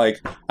 and I'm like,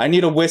 I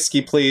need a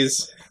whiskey,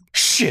 please.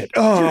 Shit.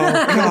 Oh,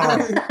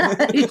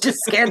 God. You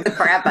just scared the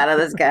crap out of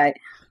this guy.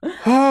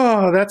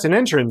 Oh, that's an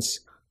entrance.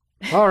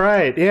 All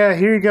right. Yeah,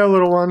 here you go,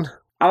 little one.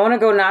 I want to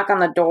go knock on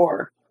the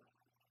door.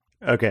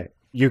 Okay.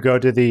 You go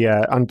to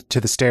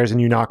the stairs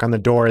and you knock on the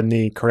door in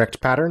the correct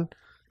pattern.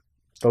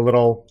 The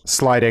little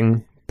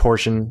sliding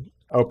portion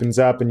opens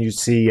up and you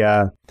see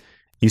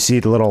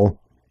the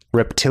little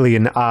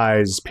reptilian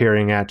eyes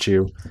peering at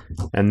you.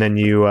 And then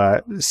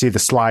you see the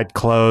slide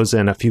close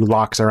and a few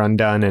locks are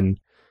undone and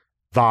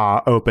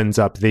Va opens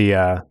up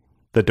the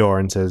door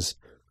and says,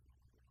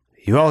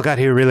 "You all got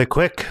here really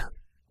quick."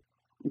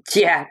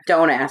 Yeah,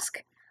 don't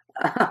ask.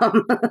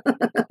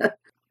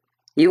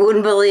 You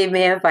wouldn't believe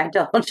me if I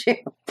told you.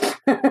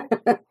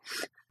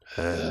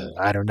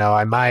 I don't know.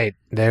 I might.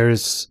 There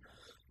was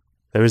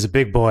a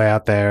big boy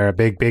out there, a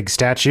big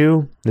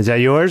statue. Is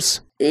that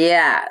yours?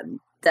 Yeah,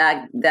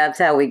 That's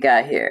how we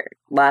got here.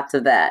 Lots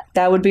of that.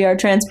 That would be our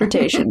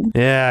transportation.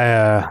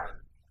 Yeah,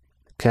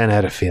 kind of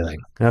had a feeling.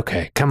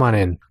 Okay, come on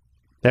in.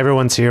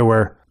 Everyone's here.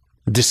 We're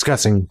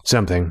discussing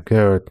something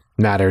or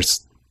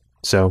matters.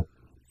 So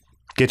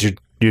get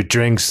your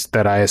drinks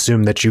that I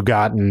assume that you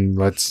got, and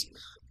let's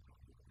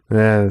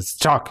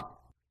talk.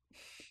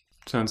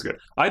 Sounds good.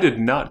 I did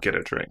not get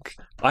a drink.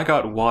 I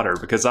got water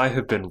because I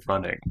have been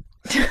running.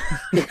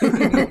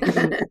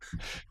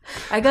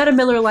 I got a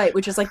Miller Lite,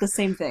 which is like the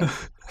same thing.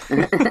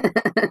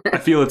 I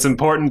feel it's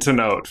important to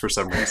note for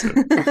some reason.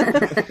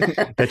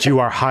 That you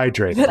are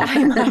hydrated. That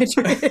I'm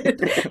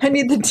hydrated. I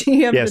need the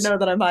DM Yes. to know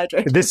that I'm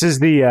hydrated. This is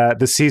the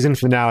season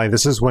finale.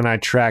 This is when I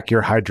track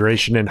your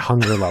hydration and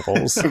hunger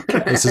levels.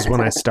 This is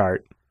when I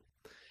start.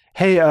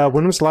 Hey,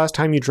 when was the last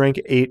time you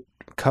drank 8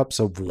 cups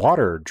of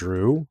water,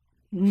 Drew?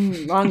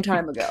 Long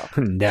time ago.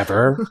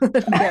 Never.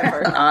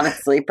 Never.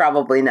 Honestly,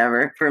 probably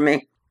never for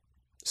me.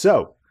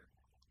 So,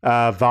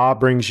 Va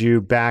brings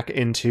you back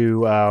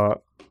into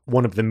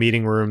one of the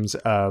meeting rooms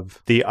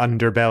of the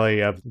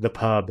underbelly of the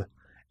pub,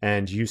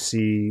 and you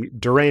see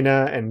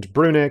Dorena and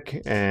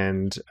Brunick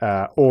and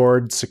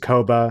Ord,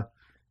 Sokoba,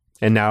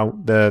 and now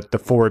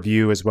the 4 of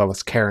you as well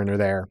as Karen are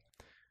there.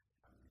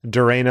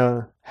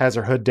 Dorena has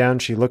her hood down.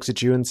 She looks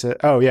at you and says,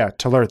 "Oh yeah,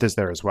 Helartha is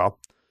there as well."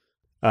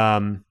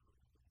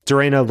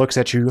 Dorena looks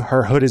at you.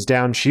 Her hood is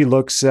down. She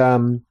looks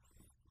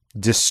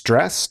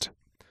distressed.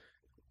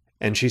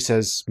 And she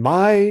says,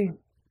 My,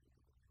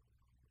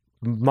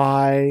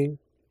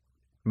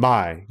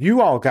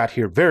 you all got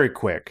here very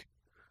quick.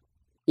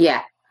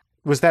 Yeah.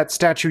 Was that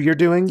statue you're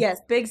doing?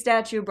 Yes, big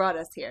statue brought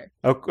us here.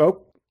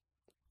 Oh,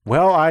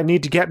 well, I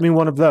need to get me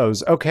one of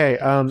those. Okay,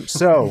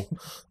 so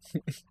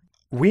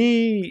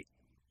we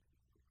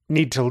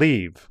need to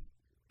leave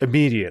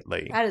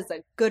immediately. That is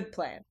a good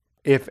plan.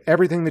 If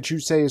everything that you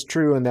say is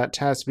true and that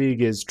Tasvig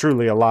is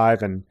truly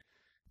alive and...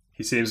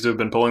 He seems to have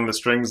been pulling the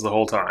strings the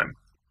whole time.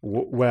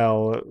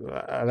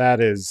 That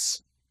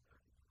is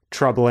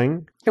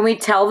troubling. Can we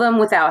tell them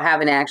without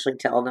having to actually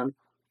tell them?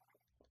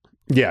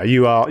 Yeah,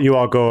 you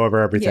all go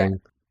over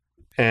everything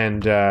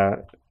and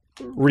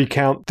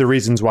recount the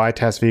reasons why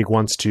Tasvig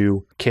wants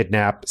to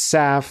kidnap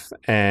Saf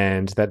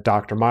and that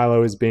Dr.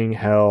 Milo is being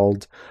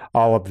held,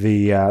 all of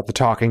the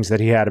talkings that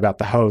he had about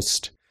the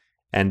host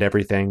and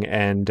everything,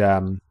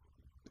 and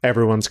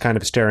everyone's kind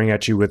of staring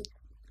at you with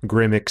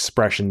grim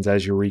expressions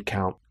as you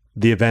recount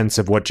the events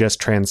of what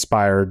just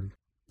transpired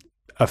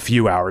a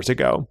few hours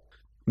ago,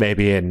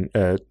 maybe in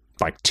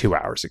like 2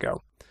 hours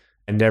ago.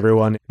 And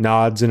everyone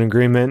nods in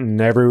agreement,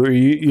 and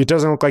it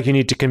doesn't look like you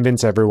need to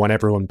convince everyone.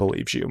 Everyone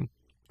believes you.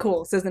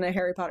 Cool. This isn't a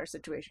Harry Potter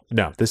situation.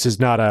 No, this is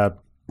not a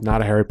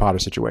Harry Potter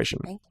situation.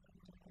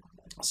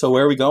 So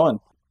where are we going?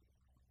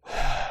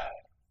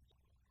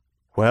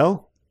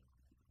 Well,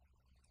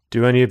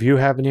 do any of you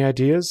have any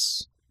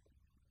ideas?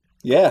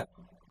 Yeah.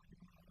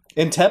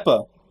 In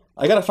Tepa.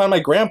 I gotta find my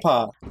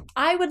grandpa.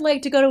 I would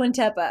like to go to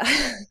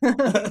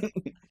Intepa.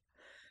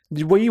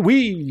 We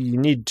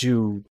need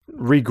to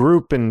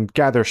regroup and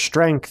gather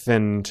strength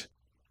and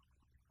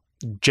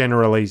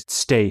generally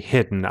stay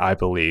hidden, I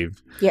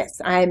believe.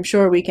 Yes, I'm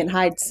sure we can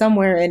hide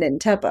somewhere in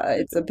Intepa.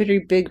 It's a pretty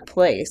big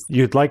place.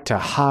 You'd like to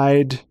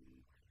hide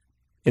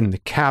in the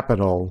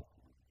capital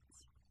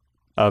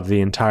of the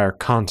entire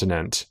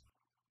continent.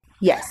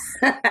 Yes.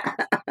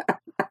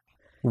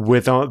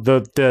 With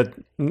the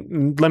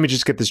let me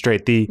just get this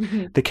straight.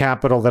 The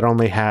capital that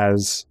only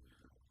has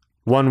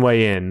one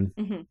way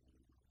in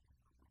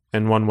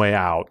and one way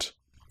out.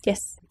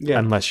 Yes. Yeah.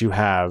 Unless you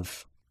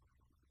have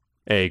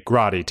a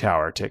Grotti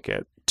Tower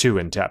ticket to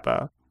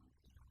Intepa.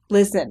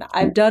 Listen,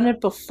 I've done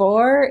it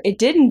before. It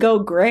didn't go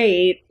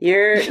great.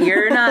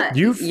 You're not.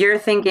 You're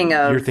thinking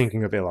of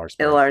Illarsburg.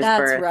 Illarsburg.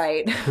 That's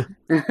right.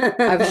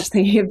 I was just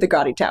thinking of the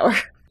Grotti Tower.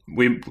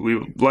 We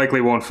likely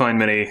won't find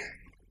many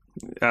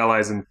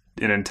allies in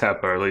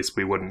Intepa, or at least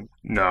we wouldn't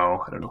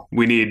know. I don't know.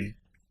 We need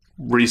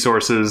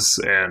resources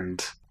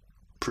and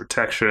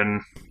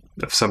protection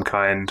of some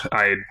kind.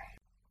 I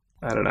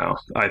don't know.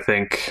 I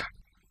think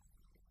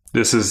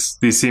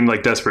these seem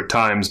like desperate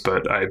times,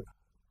 but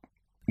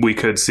we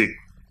could seek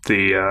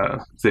the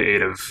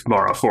aid of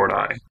Mara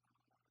Forti.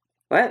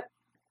 What?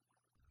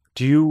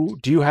 Do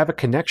you have a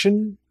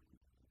connection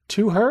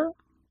to her?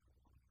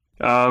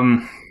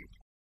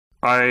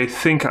 I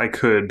think I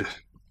could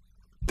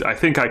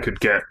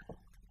get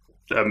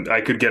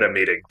a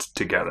meeting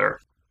together.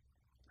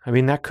 I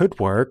mean, that could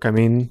work. I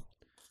mean,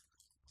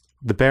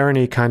 the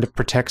barony kind of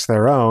protects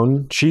their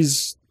own.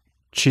 She's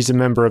a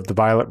member of the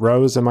Violet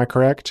Rose, am I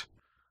correct?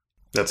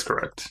 That's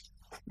correct.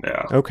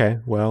 Yeah. Okay,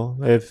 well,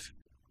 if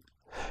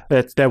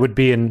that would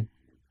be an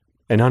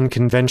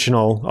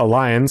unconventional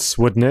alliance,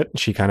 wouldn't it?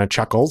 She kind of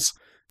chuckles.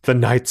 The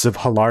Knights of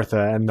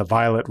Helartha and the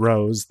Violet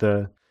Rose,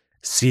 the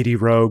seedy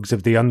rogues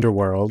of the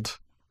underworld.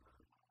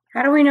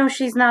 How do we know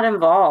she's not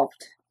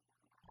involved?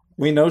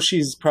 We know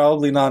she's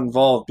probably not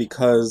involved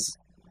because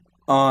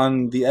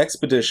on the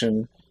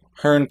expedition,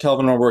 her and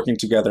Kelvin are working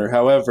together.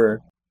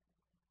 However,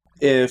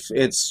 if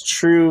it's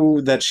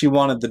true that she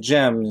wanted the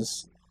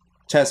gems,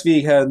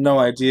 Tasvig had no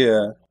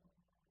idea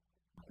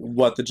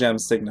what the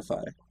gems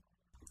signify.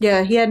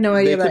 Yeah, he had no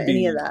idea They could about any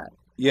be- of that.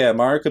 Yeah,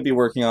 Mara could be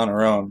working on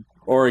her own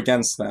or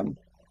against them.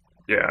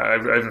 Yeah, I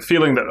have a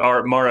feeling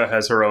that Mara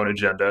has her own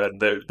agenda,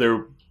 and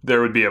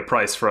there would be a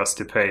price for us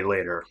to pay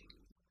later.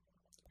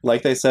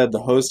 Like they said,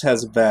 the host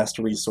has vast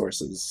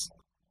resources.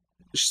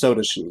 So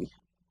does she.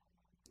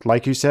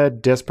 Like you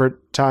said,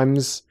 desperate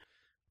times,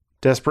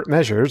 desperate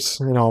measures,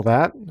 and all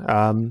that.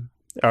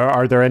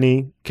 Are there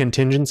any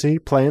contingency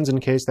plans in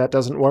case that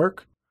doesn't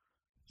work?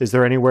 Is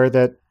there anywhere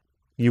that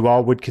you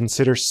all would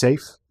consider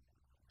safe?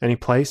 Any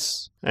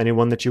place?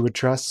 Anyone that you would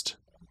trust?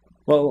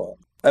 Well,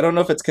 I don't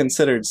know if it's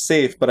considered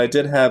safe, but I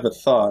did have a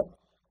thought.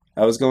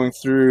 I was going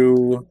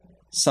through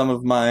some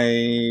of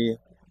my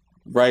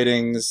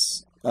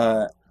writings,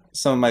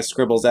 some of my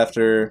scribbles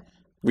after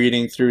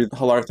reading through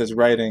Helartha's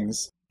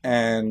writings,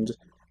 and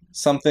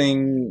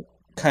something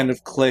kind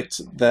of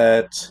clicked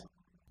that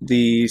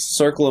the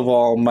Circle of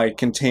All might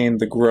contain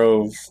the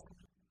Grove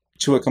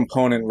to a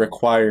component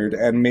required,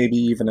 and maybe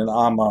even an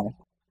ammo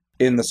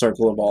in the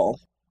Circle of All.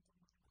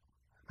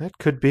 That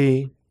could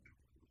be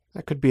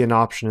an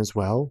option as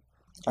well.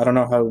 I don't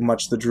know how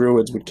much the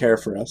Druids would care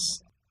for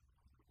us.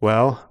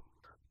 Well,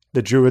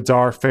 the Druids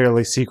are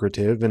fairly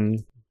secretive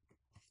and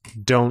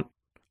don't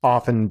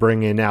often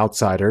bring in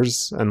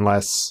outsiders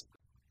unless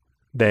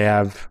they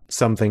have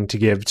something to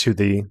give to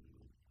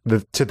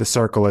the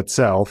circle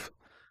itself.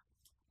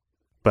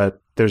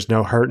 But there's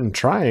no hurt in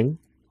trying.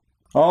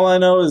 All I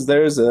know is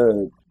there's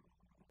a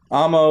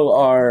ammo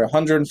are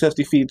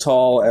 150 feet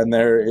tall, and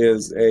there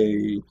is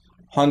a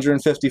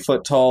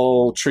 150-foot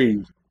tall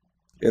tree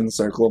in the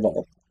Circle of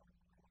All.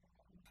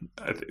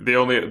 The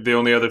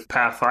only other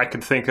path I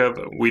can think of,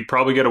 we'd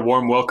probably get a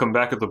warm welcome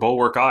back at the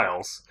Bulwark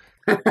Isles.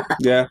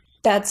 Yeah.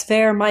 That's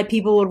fair. My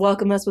people would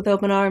welcome us with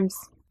open arms.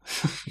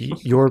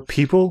 Your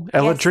people,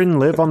 Eladrin,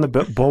 live on the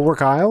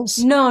Bulwark Isles?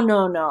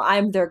 No.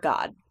 I'm their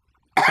god.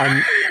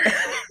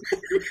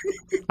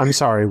 I'm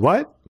sorry,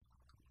 what?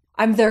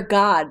 I'm their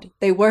god.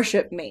 They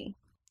worship me.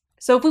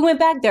 So if we went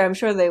back there, I'm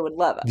sure they would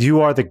love us. You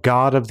are the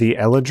god of the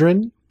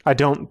Eladrin? I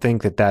don't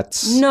think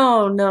that's...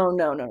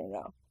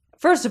 No.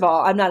 First of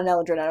all, I'm not an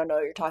Eldrin. I don't know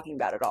what you're talking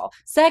about at all.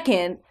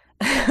 Second,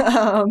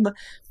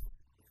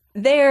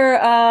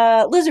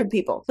 they're lizard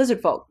people,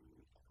 lizard folk.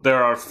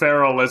 There are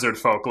feral lizard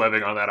folk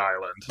living on that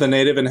island. The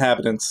native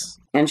inhabitants.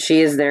 And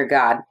she is their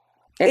god.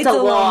 It's a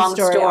long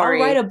story. I'll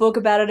write a book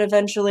about it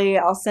eventually.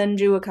 I'll send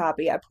you a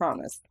copy, I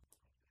promise.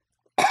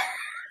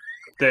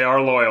 They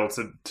are loyal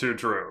to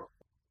Drew.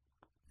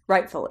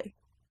 Rightfully.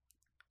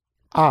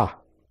 Ah.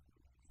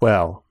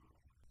 Well.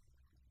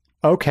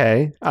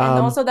 Okay. And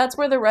also, that's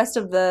where the rest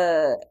of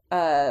the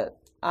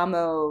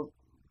ammo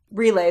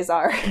relays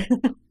are.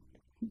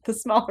 The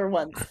smaller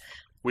ones.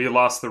 We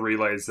lost the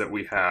relays that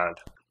we had.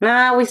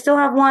 Nah, we still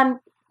have one.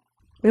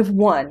 We have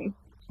one.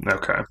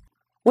 Okay.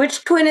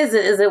 Which twin is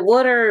it? Is it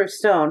wood or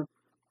stone?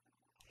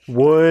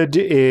 Wood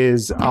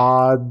is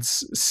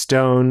odds,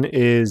 stone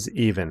is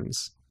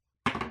evens.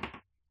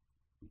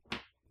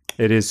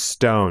 It is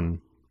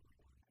stone.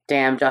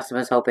 Damn, Justin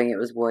was hoping it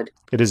was wood.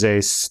 It is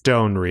a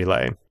stone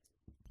relay.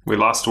 We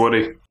lost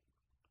Woody.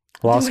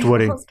 Lost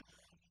Woody.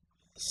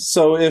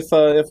 So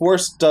if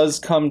worst does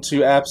come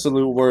to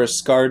absolute worst,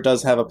 Scar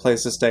does have a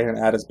place to stay and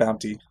add his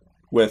bounty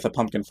with a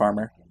pumpkin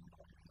farmer.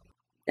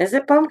 Is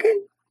it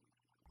pumpkin?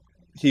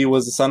 He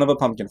was the son of a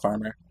pumpkin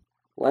farmer.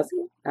 Was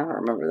he? I don't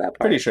remember that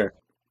part. Pretty sure.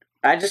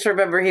 I just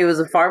remember he was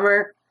a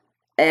farmer,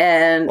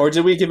 and Or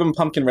did we give him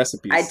pumpkin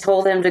recipes? I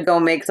told him to go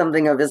make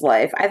something of his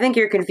life. I think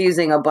you're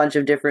confusing a bunch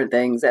of different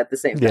things at the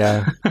same time.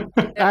 Yeah.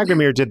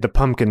 Agamir did the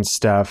pumpkin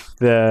stuff.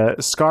 The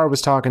Scar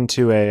was talking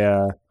to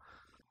a...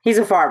 He's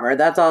a farmer.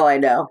 That's all I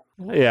know.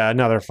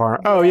 another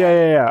farm. Oh,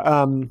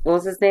 yeah. What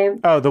was his name?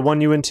 Oh, the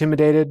one you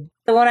intimidated?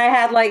 The one I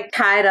had like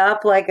tied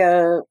up like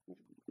a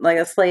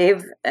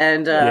slave,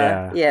 and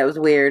yeah, it was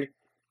weird. It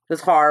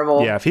was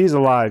horrible. Yeah, if he's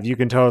alive, you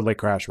can totally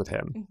crash with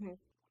him. Mm-hmm.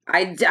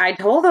 I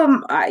told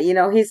him,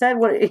 he said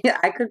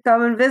I could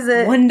come and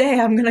visit. One day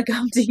I'm going to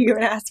come to you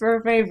and ask for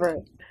a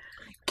favor.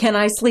 Can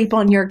I sleep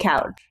on your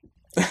couch?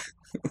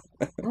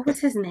 What was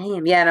his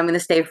name? Yeah, and I'm going to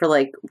stay for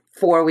like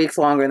 4 weeks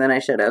longer than I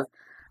should have.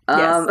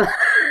 Yes.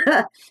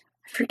 I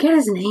forget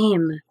his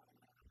name.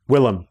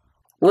 Willem.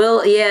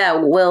 Will.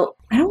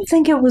 I don't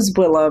think it was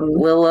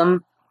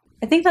Willem.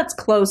 I think that's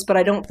close, but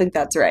I don't think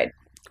that's right.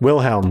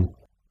 Wilhelm.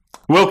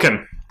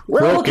 Wilkin.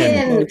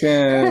 Wilkin.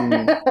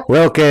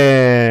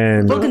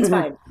 Wilkin's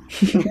fine.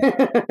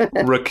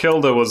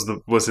 Rakilda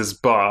was his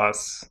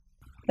boss.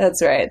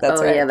 That's right.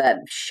 That's oh, right. yeah, that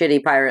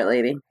shitty pirate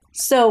lady.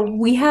 So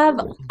we have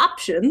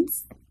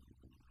options.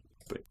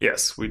 But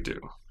yes, we do.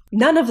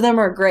 None of them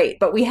are great,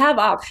 but we have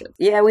options.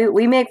 Yeah,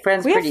 we make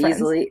friends We have pretty friends.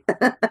 easily.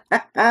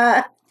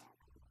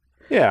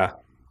 Yeah.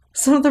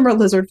 Some of them are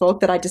lizard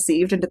folk that I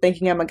deceived into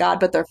thinking I'm a god,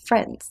 but they're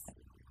friends.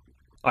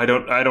 I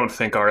don't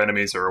think our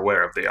enemies are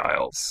aware of the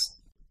Isles.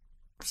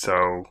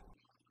 So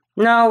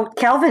No,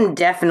 Kelvin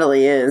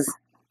definitely is.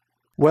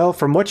 Well,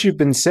 from what you've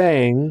been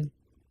saying,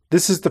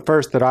 this is the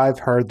first that I've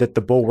heard that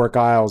the Bulwark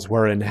Isles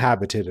were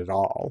inhabited at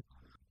all.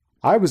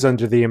 I was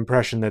under the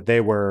impression that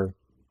they were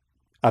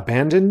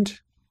abandoned?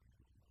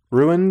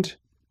 Ruined?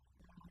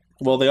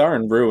 Well, they are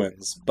in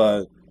ruins,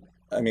 but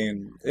I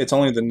mean, it's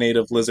only the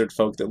native lizard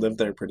folk that live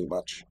there pretty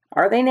much.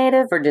 Are they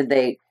native or did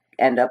they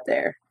end up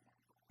there?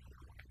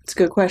 It's a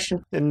good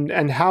question.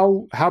 And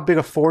how big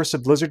a force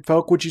of lizard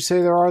folk would you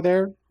say there are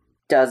there?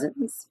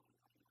 Dozens.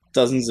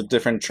 Dozens of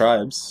different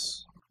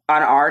tribes.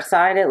 On our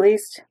side, at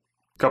least.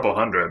 Couple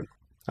hundred.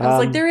 I was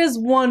like, there is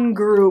one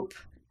group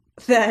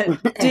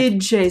that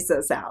did chase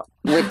us out.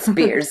 With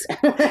spears.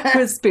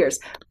 With spears.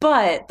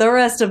 But the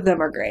rest of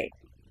them are great.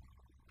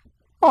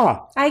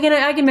 Ah, I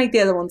can make the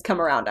other ones come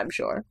around, I'm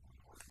sure.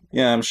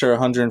 Yeah, I'm sure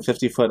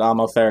 150-foot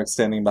Amotheric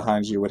standing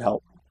behind you would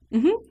help.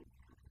 Mm-hmm.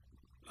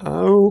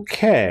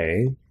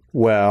 okay.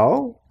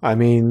 Well, I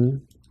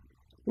mean,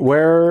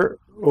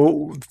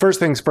 first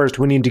things first,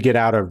 we need to get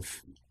out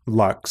of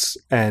Lux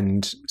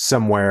and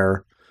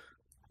somewhere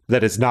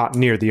that is not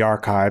near the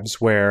archives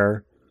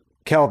where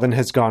Kelvin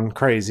has gone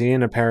crazy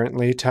and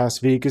apparently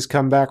Tasvik has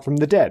come back from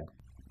the dead.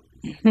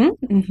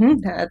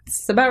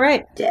 That's about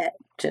right. Dead.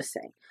 Just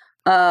saying.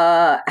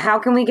 How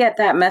can we get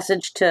that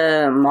message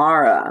to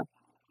Mara,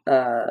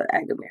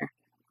 Agamir?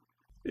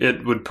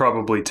 It would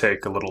probably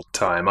take a little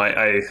time.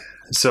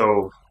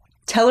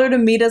 Tell her to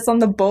meet us on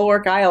the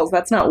Bulwark Isles.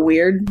 That's not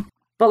weird.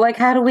 But, like,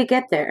 how do we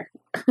get there?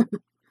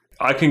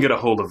 I can get a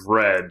hold of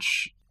Reg,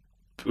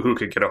 who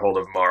could get a hold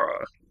of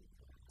Mara.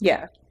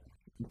 Yeah.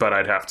 But I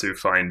would have to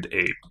find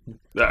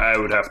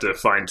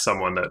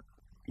someone that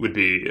would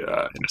be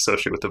an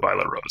associate with the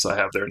Violet Rose. I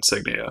have their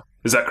insignia.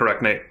 Is that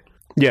correct, Nate?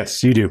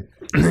 Yes, you do.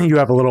 You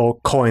have a little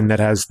coin that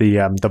has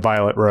the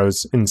Violet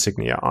Rose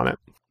insignia on it.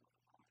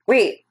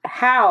 Wait,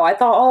 how? I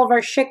thought all of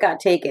our shit got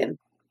taken.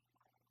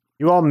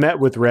 You all met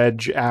with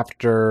Reg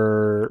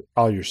after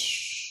all your...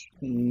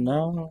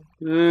 No.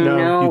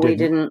 No, we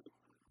didn't.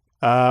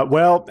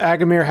 Well,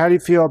 Agamir, how do you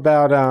feel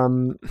about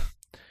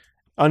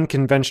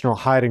unconventional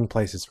hiding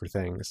places for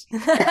things?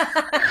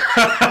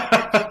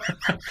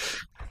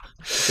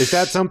 Is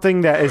that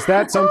something that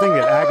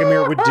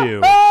Agamir would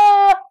do?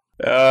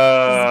 This is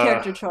a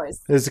character choice.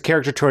 This is a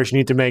character choice you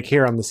need to make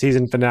here on the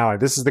season finale.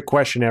 This is the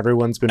question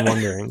everyone's been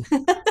wondering.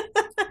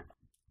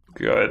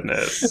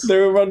 Goodness. They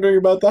were wondering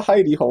about the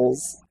hidey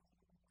holes.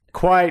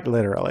 Quite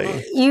literally.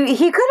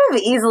 He could have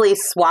easily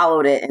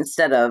swallowed it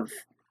instead of...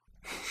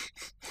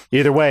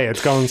 Either way,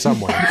 it's going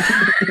somewhere.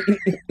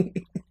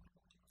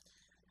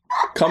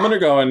 Coming or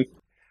going?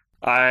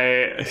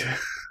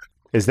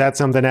 Is that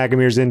something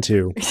Agamir's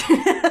into?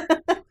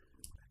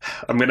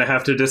 I'm going to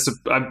have to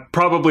I'd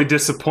probably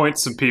disappoint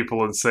some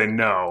people and say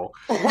no.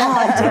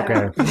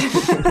 Okay.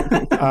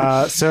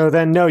 So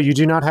then, no, you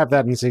do not have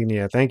that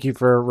insignia. Thank you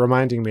for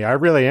reminding me. I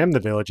really am the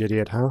village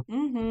idiot, huh?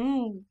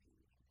 Mm-hmm.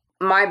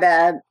 My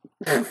bad.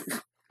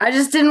 I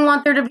just didn't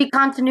want there to be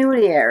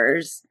continuity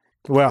errors.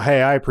 Well,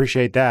 hey, I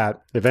appreciate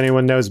that. If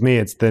anyone knows me,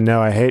 it's the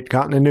no, I hate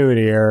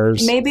continuity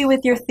errors. Maybe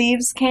with your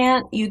thieves'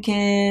 cant, you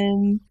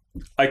can...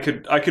 I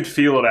could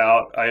feel it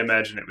out. I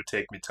imagine it would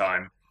take me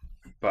time.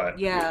 But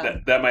yeah,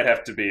 that might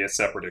have to be a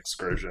separate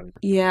excursion.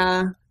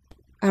 Yeah.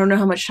 I don't know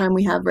how much time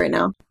we have right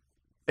now.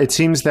 It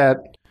seems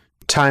that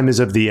time is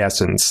of the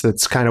essence.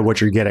 That's kind of what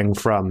you're getting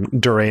from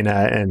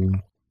Dorena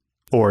and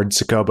Ord,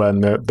 Sokoba,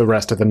 and the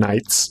rest of the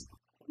knights.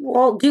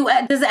 Well,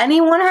 does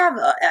anyone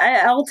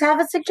else have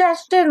a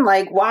suggestion?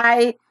 Like,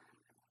 why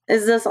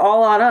is this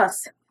all on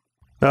us?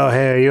 Oh,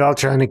 hey, are you all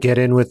trying to get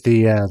in with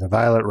the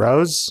Violet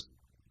Rose?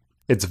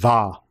 It's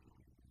Va.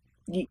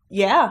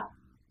 Yeah.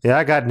 Yeah,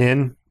 I got an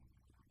in.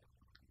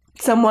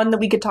 Someone that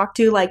we could talk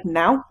to, like,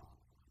 now?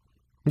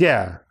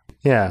 Yeah.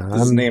 Is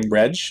his name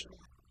Reg?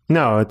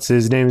 No,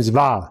 his name is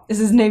Va. Is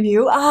his name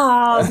you?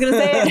 I was going to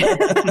say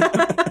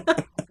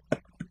it.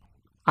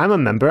 I'm a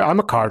member. I'm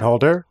a card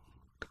holder.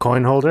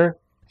 Coin holder.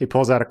 He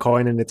pulls out a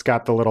coin and it's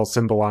got the little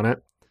symbol on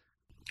it.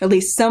 At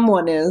least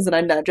someone is, and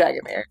I'm not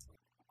Dragomir.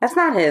 That's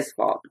not his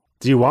fault.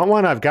 Do you want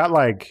one? I've got,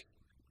 like,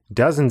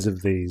 dozens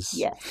of these.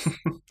 Yeah.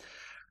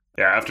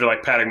 Yeah, after,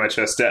 like, patting my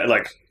chest down,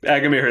 like,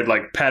 Agamir had,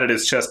 like, patted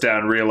his chest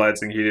down,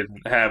 realizing he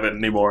didn't have it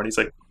anymore, and he's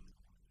like,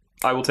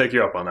 I will take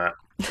you up on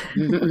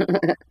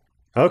that.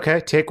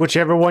 Okay, take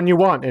whichever one you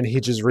want. And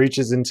he just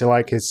reaches into,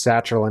 like, his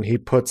satchel and he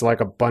puts,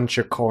 like, a bunch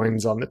of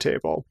coins on the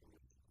table.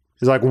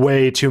 There's, like,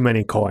 way too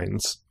many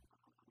coins.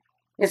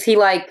 Is he,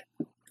 like,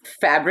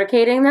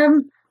 fabricating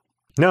them?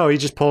 No, he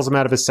just pulls them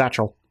out of his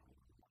satchel.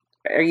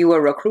 Are you a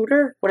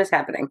recruiter? What is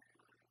happening?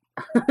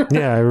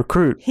 Yeah, I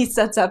recruit. He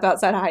sets up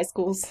outside of high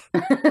schools.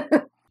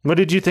 What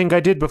did you think I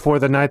did before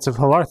the Knights of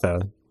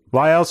Helartha?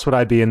 Why else would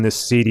I be in this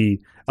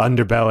seedy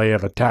underbelly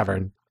of a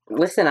tavern?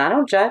 Listen, I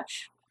don't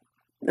judge.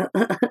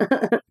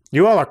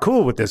 You all are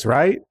cool with this,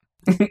 right?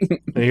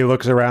 And he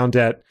looks around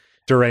at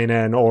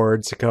Dorena and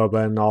Ord,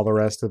 Sokoba, and all the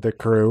rest of the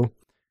crew.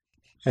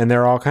 And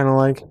they're all kind of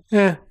like,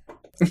 eh.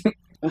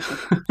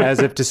 As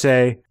if to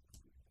say,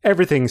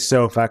 everything's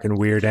so fucking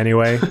weird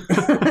anyway.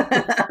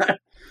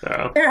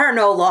 There are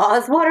no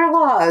laws. What are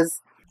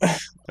laws?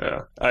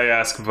 Yeah. I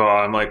ask Va,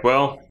 I'm like,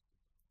 well,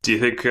 do you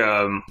think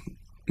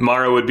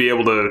Mara would be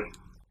able to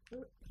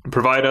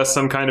provide us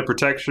some kind of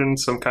protection,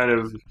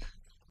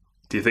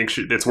 do you think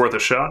it's worth a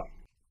shot?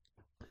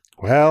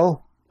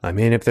 Well, I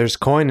mean, if there's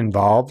coin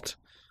involved,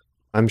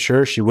 I'm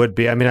sure she would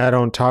be. I mean, I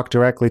don't talk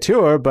directly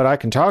to her, but I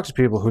can talk to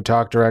people who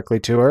talk directly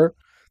to her.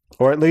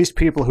 Or at least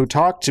people who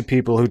talk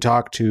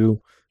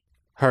to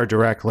her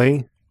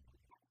directly.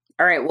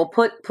 All right, well,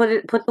 put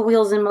the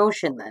wheels in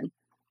motion then.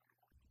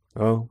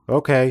 Oh,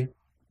 okay.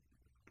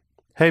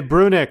 Hey,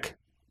 Brunick.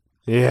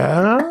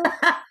 Yeah?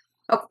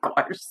 Of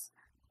course.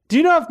 Do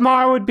you know if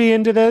Mara would be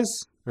into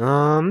this?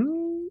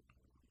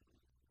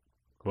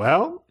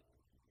 Well,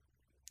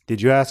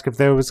 did you ask if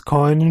there was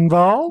coin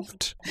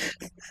involved?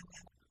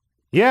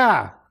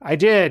 Yeah, I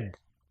did.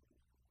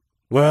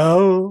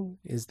 Well,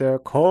 is there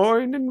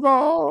coin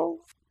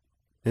involved?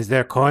 Is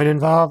there coin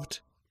involved?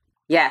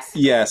 Yes.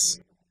 Yes.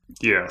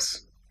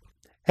 Yes.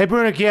 Hey,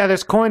 Brunick, yeah,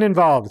 there's coin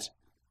involved.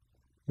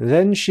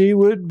 Then she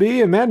would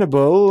be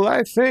amenable,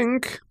 I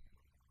think.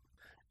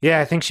 Yeah,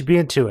 I think she'd be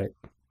into it.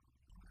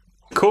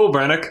 Cool,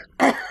 Brennick.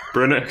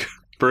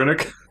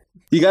 Brunick.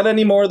 You got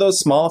any more of those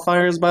small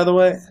fires, by the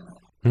way?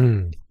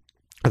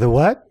 The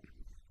what?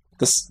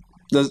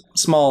 The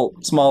small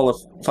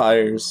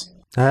fires.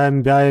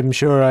 I'm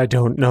sure I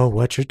don't know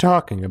what you're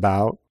talking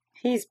about.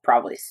 He's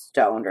probably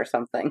stoned or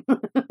something.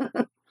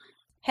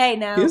 Hey,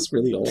 now. He is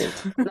really old.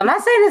 I'm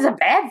not saying it's a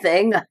bad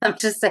thing. I'm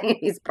just saying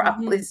he's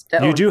probably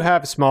stoned. You do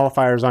have small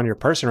fires on your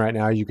person right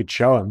now. You could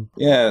show him.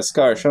 Yeah,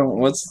 Scar, show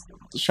him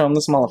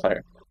the smaller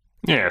fire.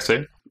 Yeah,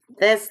 see?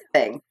 This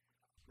thing.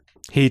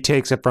 He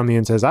takes it from you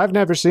and says, I've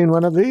never seen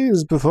one of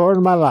these before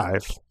in my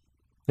life.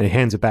 And he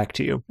hands it back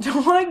to you.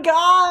 Oh my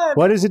god!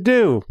 What does it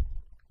do?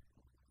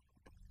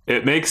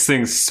 It makes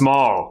things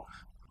small.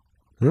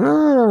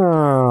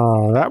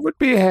 Oh, that would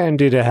be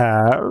handy to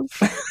have.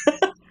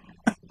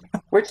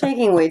 We're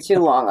taking way too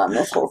long on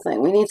this whole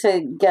thing. We need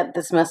to get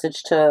this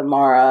message to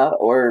Mara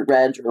or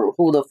Reg or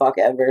who the fuck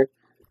ever.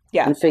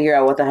 Yeah. And figure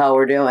out what the hell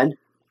we're doing.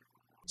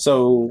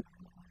 So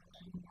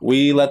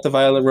we let the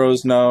Violet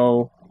Rose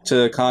know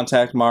to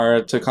contact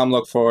Mara to come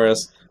look for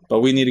us,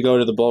 but we need to go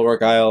to the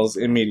Bulwark Isles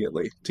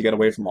immediately to get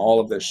away from all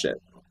of this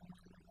shit.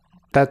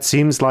 That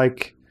seems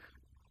like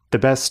the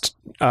best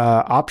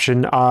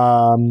option.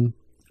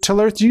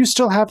 Tiller, do you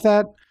still have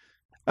that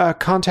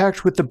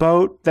contact with the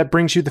boat that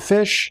brings you the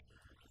fish?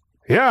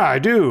 Yeah, I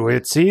do.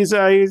 He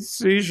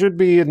should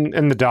be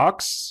in the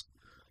docks.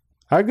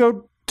 I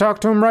go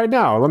talk to him right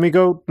now. Let me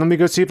go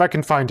see if I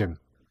can find him.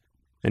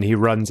 And he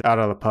runs out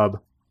of the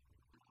pub.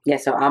 Yeah,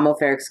 so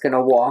Amoferic's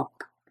gonna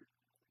walk.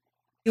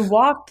 You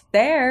walked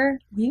there.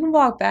 You can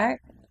walk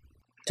back.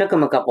 Took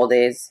him a couple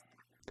days.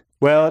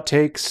 Well, it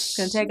takes... It's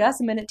gonna take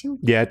us a minute too.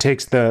 Yeah, it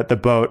takes the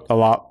boat a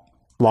lot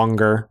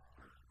longer.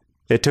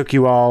 It took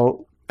you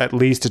all at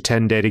least a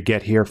 10-day to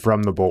get here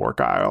from the Bulwark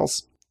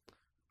Isles.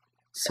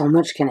 So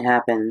much can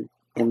happen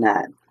in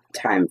that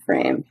time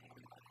frame.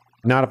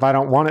 Not if I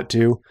don't want it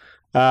to.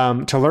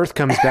 Tlerth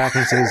comes back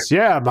and says,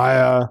 yeah,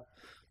 my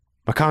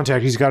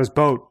contact, he's got his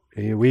boat.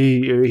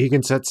 He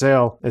can set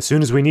sail as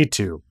soon as we need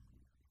to.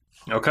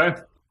 Okay.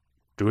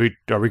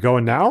 Are we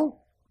going now?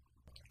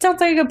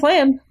 Sounds like a good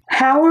plan.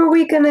 How are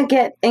we gonna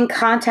get in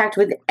contact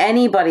with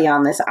anybody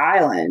on this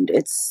island?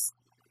 It's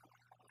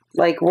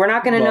like we're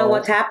not gonna know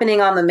what's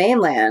happening on the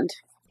mainland.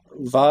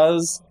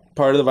 Vaz,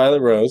 part of the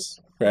Violet Rose,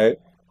 right?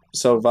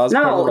 So Vaz.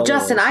 No,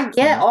 Justin, I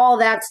get all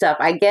that stuff.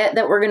 I get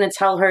that we're gonna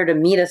tell her to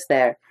meet us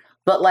there.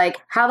 But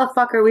like, how the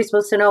fuck are we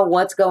supposed to know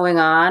what's going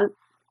on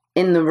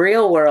in the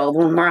real world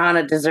when we're on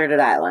a deserted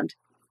island?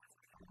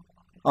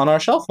 On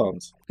our cell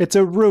phones. It's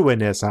a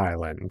ruinous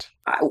island.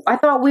 I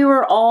thought we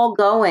were all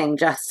going,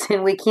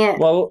 Justin. We can't.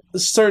 Well,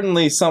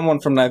 certainly someone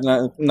from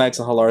Knights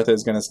of Helartha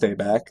is going to stay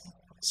back.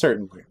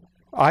 Certainly.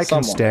 I can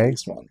At stay.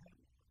 least one.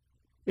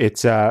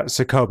 It's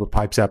Sokoba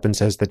pipes up and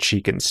says that she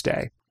can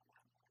stay.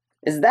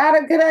 Is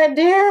that a good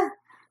idea?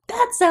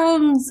 That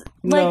sounds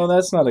like No,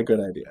 that's not a good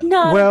idea.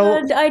 not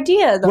a good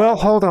idea, though. Well,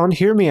 hold on.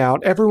 Hear me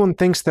out. Everyone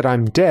thinks that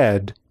I'm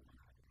dead.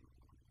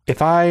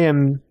 If I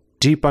am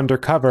deep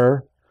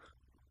undercover,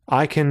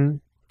 I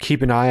can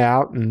keep an eye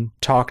out and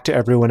talk to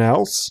everyone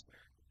else.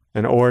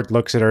 And Ord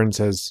looks at her and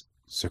says,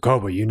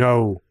 Sokoba, you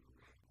know,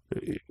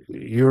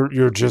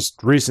 you're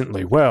just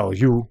recently well.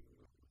 You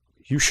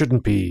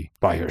shouldn't be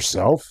by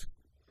yourself.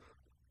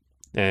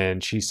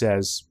 And she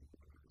says,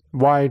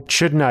 why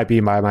shouldn't I be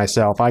by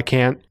myself? I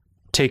can't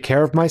take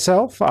care of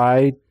myself.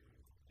 I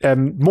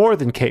am more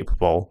than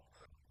capable.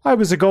 I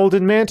was a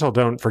golden mantle,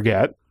 don't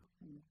forget.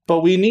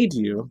 But we need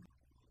you.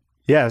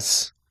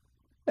 Yes.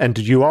 And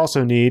you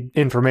also need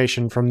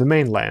information from the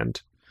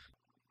mainland.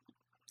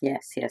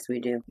 Yes, we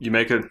do. You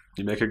make a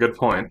good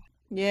point.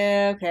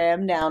 Yeah, okay,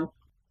 I'm down.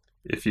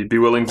 If you'd be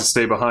willing to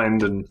stay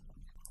behind and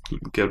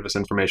give us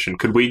information,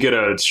 could we get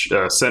a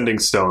sending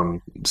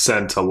stone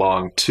sent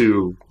along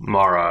to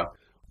Mara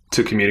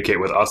to communicate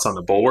with us on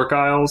the Bulwark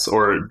Isles,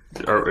 or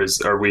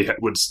are we?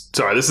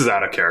 Sorry, this is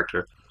out of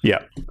character.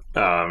 Yeah.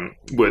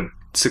 Would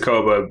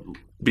Sokoba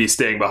be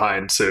staying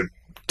behind to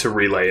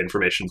relay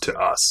information to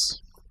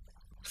us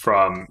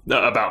from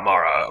about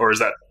Mara, or is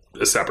that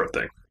a separate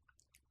thing?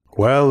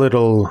 Well,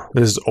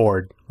 this is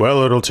Ord.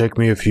 Well, it'll take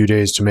me a few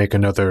days to make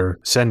another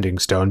sending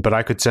stone, but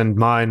I could send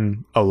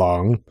mine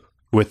along.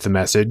 with the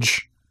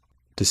message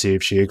to see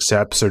if she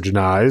accepts or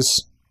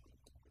denies.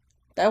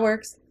 That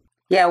works.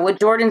 Yeah, what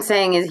Jordan's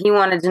saying is he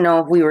wanted to know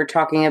if we were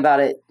talking about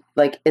it,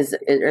 like,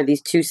 are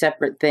these two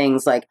separate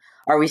things? Like,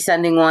 are we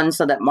sending one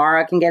so that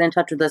Mara can get in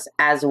touch with us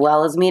as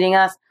well as meeting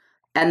us?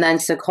 And then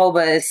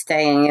Sokoba is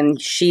staying, and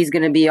she's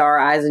going to be our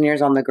eyes and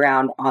ears on the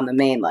ground on the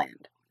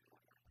mainland.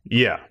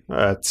 Yeah,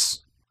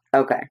 that's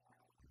Okay.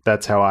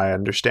 how I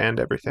understand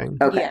everything.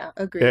 Okay. Yeah,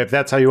 agreed. If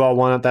that's how you all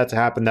want that to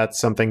happen, that's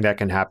something that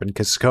can happen,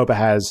 because Sokoba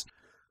has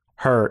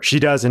she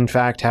does in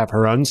fact have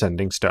her own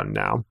sending stone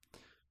now,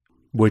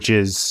 which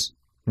is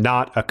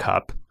not a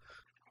cup.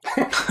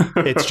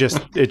 It's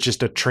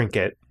just a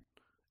trinket.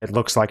 It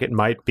looks like it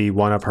might be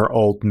one of her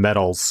old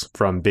medals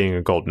from being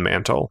a golden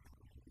mantle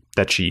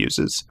that she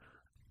uses.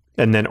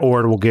 And then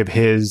Ord will give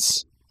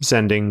his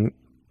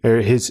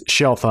his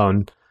shell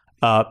phone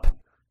up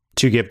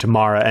to give to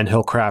Mara, and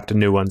he'll craft a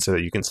new one so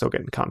that you can still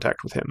get in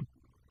contact with him.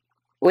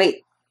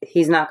 Wait,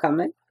 he's not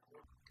coming?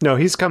 No,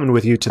 he's coming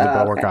with you to the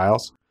Bulwark Okay.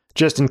 Isles,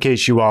 just in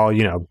case you all,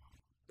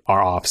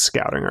 are off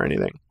scouting or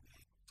anything.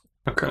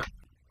 Okay.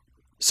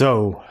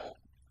 So,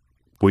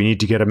 we need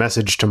to get a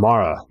message to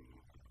Mara.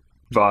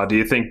 Va, do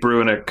you think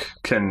Bruinick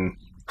can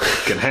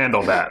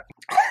handle that?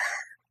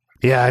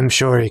 Yeah, I'm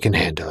sure he can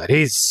handle it.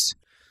 He's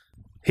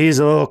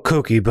a little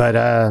kooky, but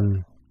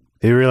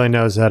he really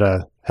knows how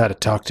to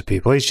talk to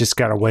people. He's just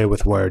got a way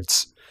with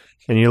words.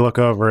 And you look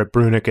over at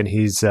Bruinick, and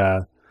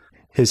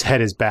his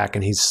head is back,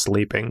 and he's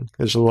sleeping.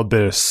 There's a little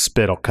bit of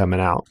spittle coming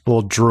out, a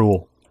little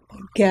drool.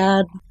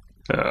 God.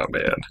 Oh,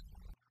 man.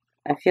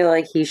 I feel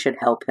like he should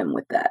help him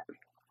with that.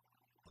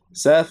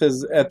 Seth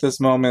is at this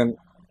moment,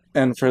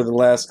 and for the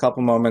last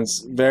couple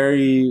moments,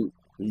 very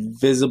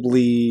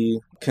visibly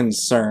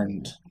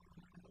concerned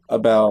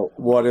about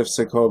what if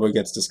Sokoba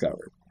gets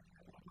discovered.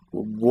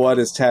 What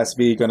is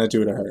Tasvig going to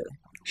do to her?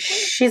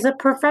 She's a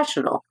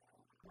professional.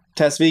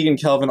 Tasvig and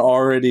Kelvin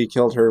already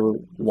killed her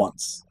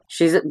once.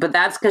 But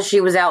that's because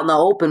she was out in the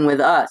open with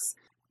us.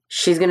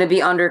 She's going to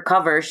be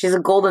undercover. She's a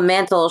golden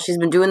mantle. She's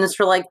been doing this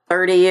for like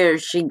 30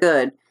 years. She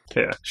good.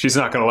 Yeah, she's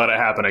not going to let it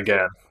happen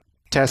again.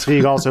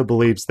 Tasvig also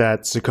believes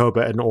that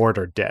Sokoba and Ord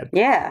are dead.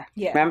 Yeah.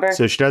 Yeah. Remember?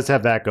 So she does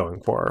have that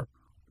going for her.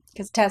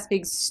 Because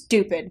Tasvig's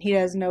stupid. He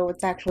doesn't know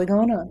what's actually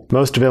going on.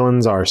 Most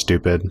villains are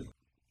stupid.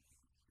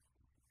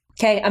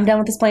 Okay, I'm done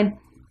with this plane.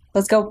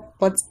 Let's go.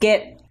 Let's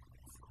get.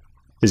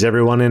 Is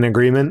everyone in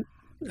agreement?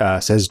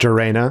 Says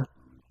Dorena.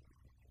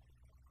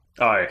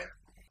 Aye.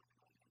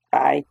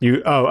 Bye.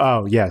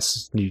 Oh,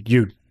 yes.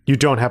 You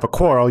don't have a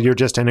quarrel. You're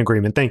just in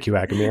agreement. Thank you,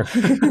 Agamir.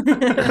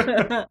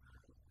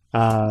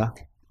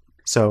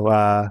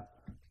 So,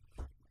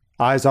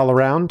 eyes all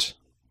around.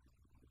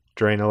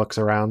 Dorena looks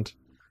around.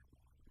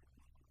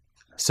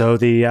 So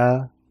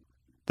the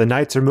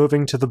Knights are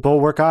moving to the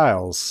Bulwark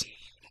Isles.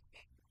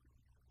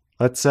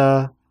 Let's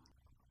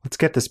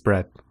get this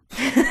bread.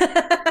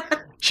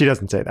 She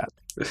doesn't say that.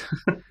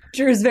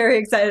 Drew's very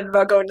excited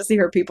about going to see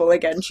her people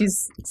again.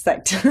 She's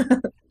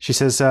psyched. She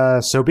says,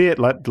 "So be it.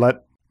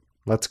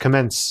 Let's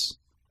commence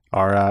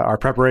our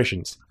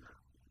preparations."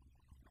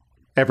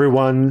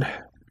 Everyone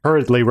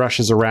hurriedly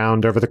rushes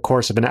around. Over the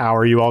course of an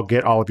hour, you all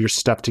get all of your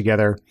stuff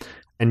together,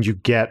 and you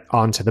get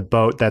onto the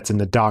boat that's in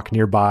the dock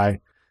nearby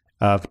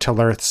of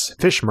Talerth's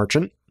fish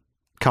merchant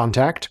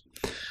contact.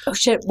 Oh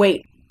shit,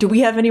 wait. Do we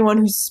have anyone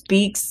who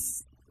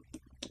speaks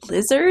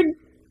lizard?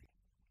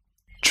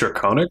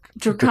 Draconic?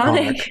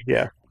 Draconic?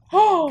 Yeah.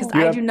 Because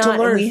You I have do not, and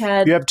Talerth. we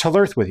had You have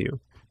Talerth with you.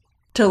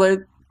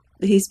 Talerth.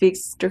 He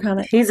speaks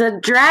Draconic. He's a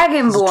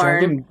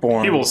dragonborn.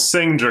 Dragonborn. He will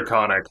sing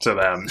Draconic to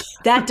them.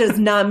 That does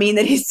not mean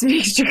that he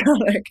speaks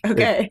Draconic.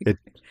 Okay. It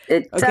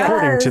Okay. does.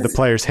 According to the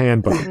player's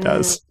handbook, it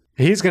does.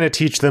 He's going to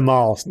teach them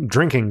all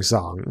drinking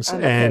songs, I'm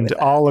okay and with that.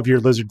 all of your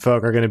lizard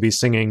folk are going to be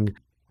singing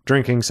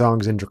drinking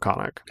songs in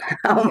Draconic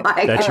Oh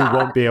my that you god.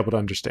 won't be able to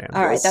understand.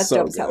 All right, that's So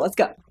dope as hell. good. Let's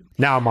go.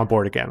 Now I'm on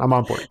board again.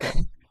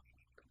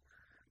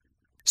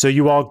 So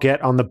you all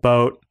get on the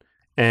boat,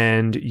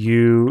 and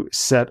you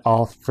set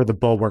off for the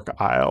Bulwark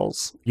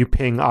Isles. You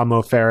ping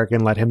Amo Farrick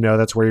and let him know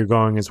that's where you're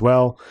going as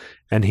well,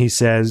 and he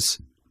says,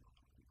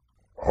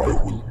 I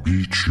will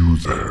meet you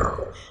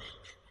there.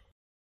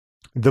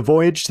 the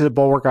voyage to the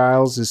Bulwark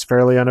Isles is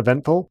fairly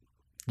uneventful.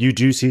 You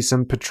do see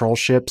some patrol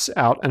ships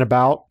out and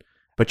about,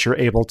 but you're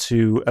able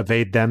to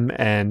evade them,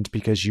 and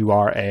because you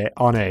are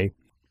on a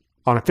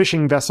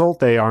fishing vessel,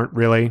 they aren't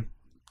really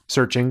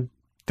searching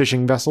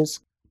fishing vessels.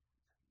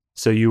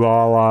 So you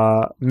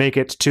all make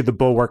it to the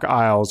Bulwark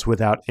Isles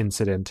without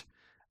incident.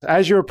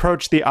 As you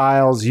approach the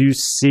Isles, you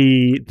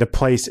see the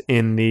place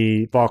in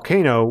the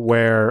volcano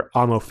where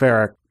Amo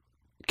Farrick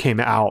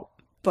came out.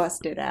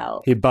 Busted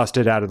out. He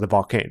busted out of the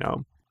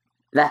volcano.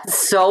 That's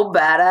so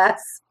badass.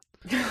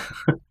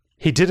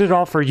 He did it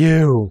all for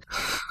you.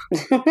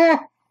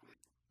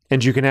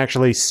 And you can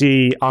actually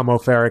see Amo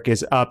Farrick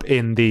is up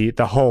in the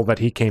hole that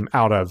he came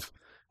out of,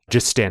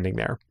 just standing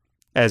there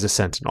as a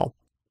sentinel.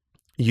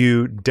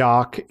 You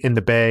dock in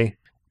the bay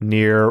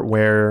near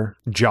where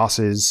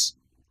Joss's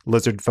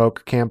lizard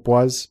folk camp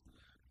was,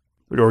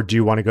 or do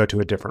you want to go to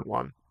a different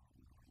one?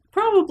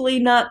 probably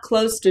not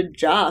close to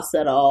Joss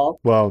at all.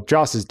 Well,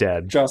 Joss is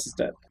dead. Joss is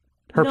dead.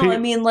 I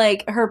mean,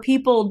 like, her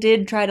people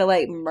did try to,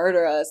 like,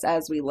 murder us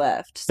as we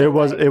left. So,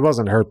 it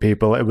wasn't her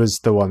people. It was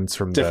the ones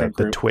from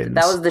the twins.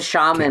 That was the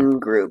shaman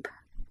group.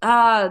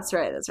 Ah, that's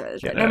right.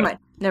 Yeah.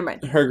 Never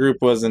mind. Her group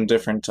was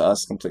indifferent to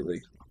us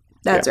completely.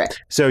 That's right.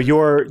 So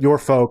your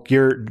folk,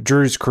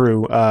 Drew's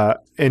crew,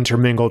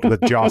 intermingled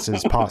with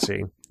Joss's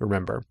posse.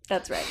 Remember?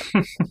 That's right.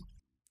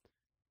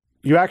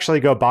 You actually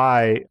go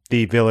by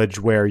the village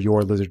where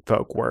your lizard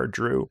folk were,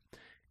 Drew,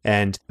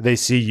 and they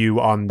see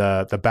you on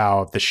the bow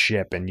of the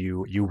ship, and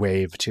you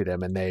wave to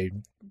them, and they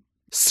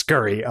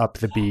scurry up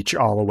the beach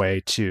all the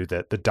way to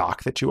the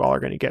dock that you all are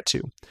going to get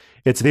to.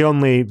 It's the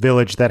only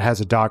village that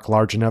has a dock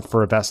large enough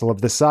for a vessel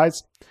of this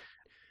size.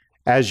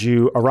 As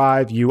you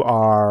arrive, you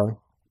are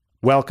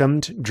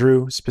welcomed.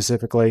 Drew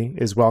specifically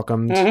is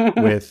welcomed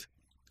with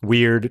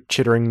weird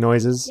chittering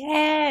noises.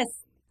 Yes.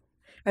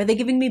 Are they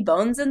giving me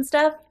bones and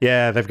stuff?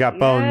 Yeah, they've got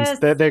bones.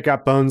 They've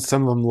got bones.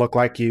 Some of them look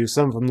like you.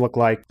 Some of them look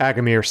like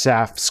Agamir,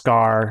 Saf,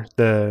 Scar,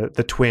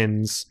 the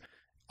twins,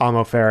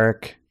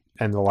 Amopheric,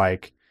 and the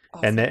like.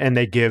 Awesome. And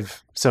they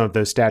give some of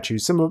those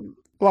statues. A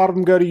lot of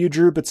them go to you,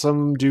 Drew, but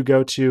some do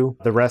go to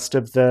the rest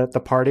of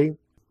the party.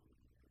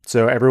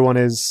 So everyone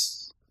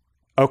is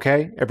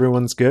okay.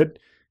 Everyone's good.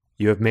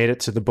 You have made it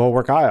to the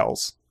Bulwark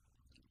Isles.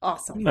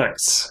 Awesome.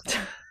 Nice.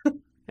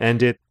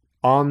 And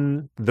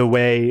on the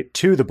way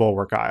to the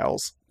Bulwark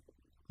Isles,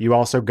 you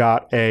also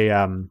got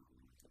a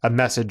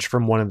message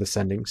from one of the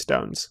sending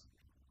stones.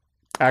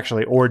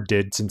 Actually, Ord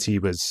did, since he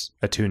was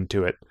attuned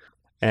to it.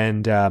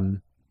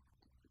 And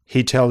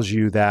he tells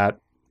you that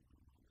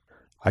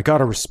I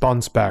got a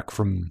response back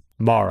from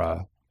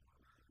Mara.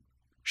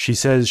 She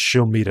says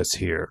she'll meet us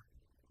here.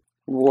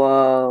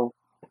 Whoa.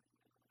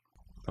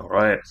 All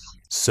right.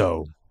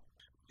 So,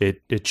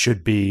 it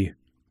should be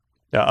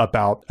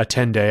about a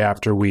 10-day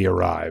after we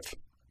arrive.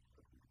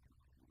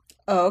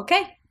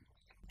 Okay.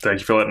 Thank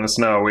you for letting us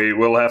know. We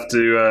will have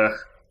to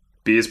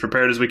be as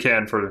prepared as we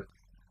can for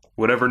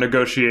whatever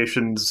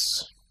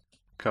negotiations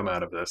come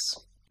out of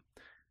this.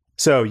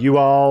 So you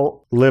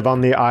all live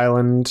on the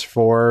island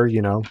for,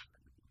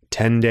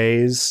 10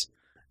 days.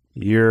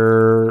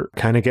 You're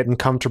kind of getting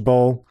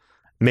comfortable,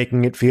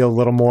 making it feel a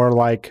little more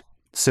like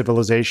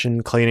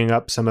civilization, cleaning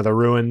up some of the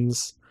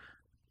ruins,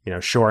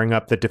 shoring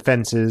up the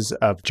defenses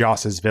of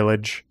Joss's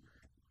village,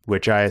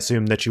 which I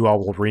assume that you all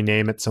will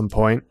rename at some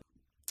point.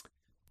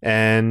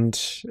 And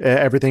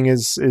everything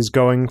is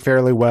going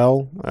fairly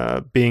well,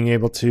 being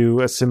able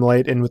to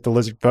assimilate in with the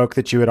lizard folk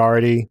that you had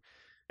already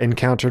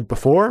encountered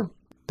before.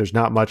 There's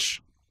not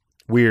much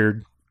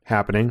weird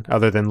happening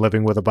other than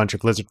living with a bunch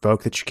of lizard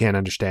folk that you can't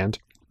understand.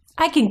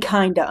 I can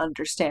kind of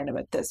understand them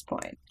at this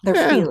point.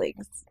 Their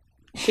feelings.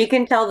 She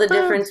can tell the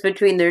difference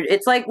between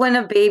it's like when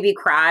a baby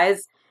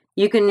cries,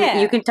 you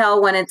can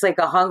tell when it's like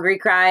a hungry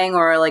crying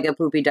or like a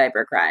poopy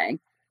diaper crying.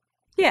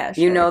 Yeah,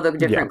 sure. You know the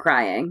different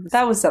crying.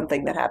 That was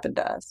something that happened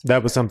to us.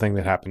 That was something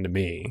that happened to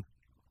me.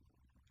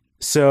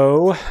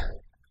 So,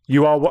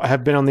 you all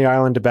have been on the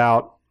island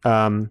about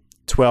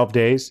 12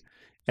 days,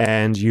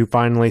 and you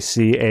finally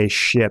see a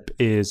ship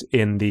is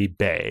in the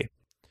bay.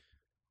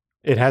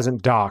 It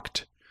hasn't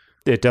docked.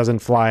 It doesn't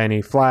fly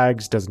any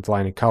flags, doesn't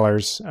fly any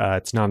colors.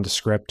 It's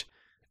nondescript.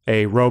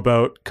 A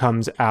rowboat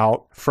comes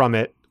out from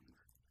it,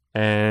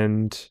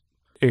 and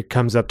it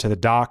comes up to the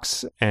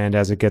docks, and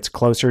as it gets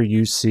closer,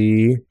 you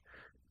see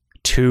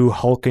 2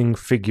 hulking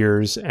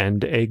figures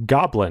and a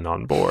goblin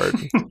on board.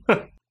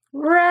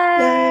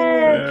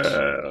 Reg!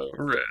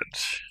 Reg.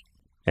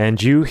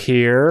 And you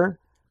hear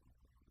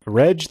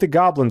Reg the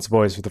goblin's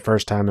voice for the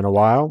first time in a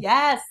while.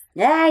 Yes.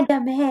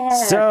 Agamir!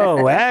 So,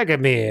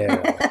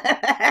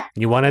 Agamir,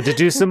 you wanted to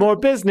do some more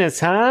business,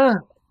 huh?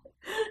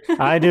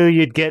 I knew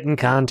you'd get in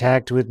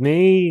contact with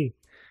me.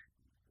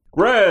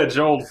 Reg,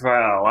 old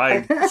pal,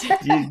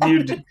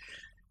 you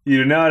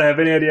do not have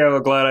any idea how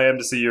glad I am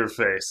to see your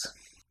face.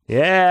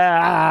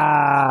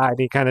 Yeah, and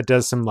he kind of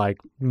does some like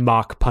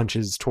mock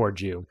punches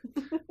towards you.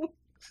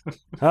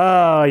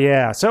 Oh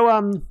yeah.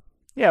 So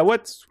yeah.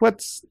 What's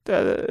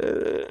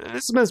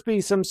this must be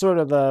some sort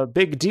of a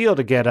big deal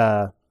to get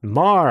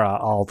Mara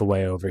all the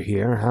way over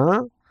here,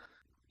 huh?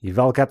 You've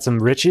all got some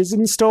riches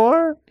in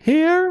store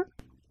here.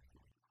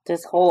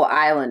 This whole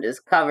island is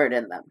covered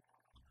in them.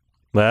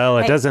 Well,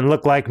 it doesn't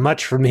look like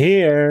much from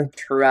here.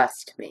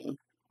 Trust me.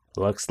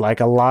 Looks like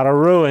a lot of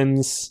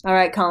ruins. All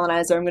right,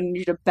 colonizer, I'm going to need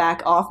you to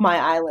back off my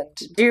island.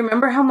 Do you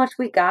remember how much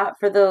we got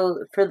for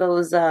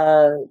those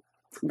the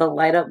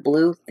light up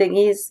blue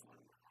thingies?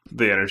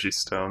 The energy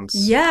stones.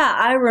 Yeah,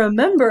 I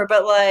remember,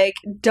 but like,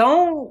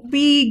 don't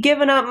be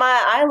giving up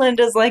my island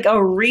as like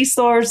a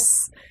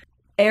resource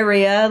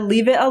area.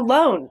 Leave it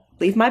alone.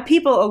 Leave my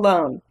people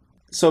alone.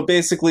 So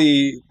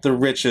basically, the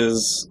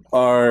riches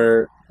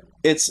are...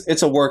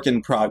 It's a work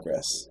in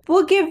progress.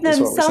 We'll give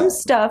them some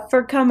stuff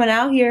for coming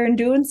out here and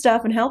doing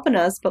stuff and helping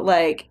us, but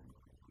like,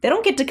 they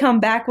don't get to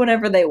come back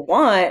whenever they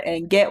want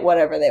and get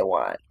whatever they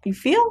want. You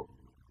feel?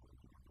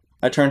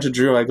 I turn to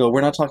Drew. I go,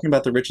 we're not talking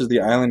about the riches the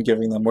island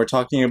giving them. We're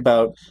talking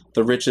about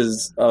the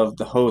riches of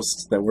the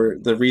host, the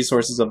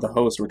resources of the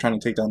host. We're trying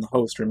to take down the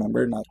host,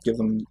 remember? Not give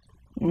them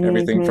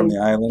everything from the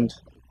island.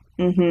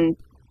 Mm-hmm.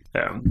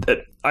 Yeah.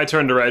 I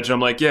turned to Reg and I'm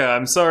like, yeah,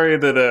 I'm sorry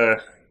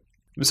that,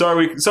 I'm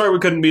sorry we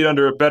couldn't meet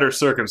under better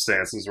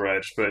circumstances,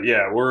 Reg. But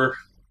yeah, we're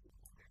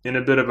in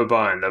a bit of a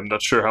bind. I'm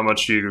not sure how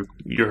much you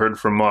heard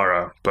from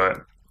Mara, but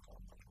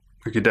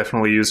we could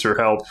definitely use her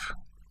help.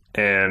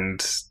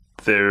 And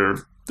there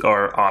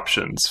are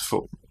options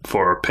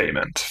for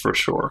payment for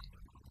sure.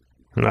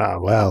 Ah,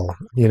 well,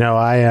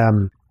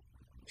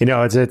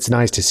 it's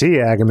nice to see you,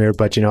 Agamir,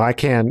 but I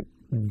can't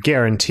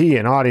guarantee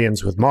an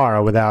audience with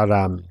Mara without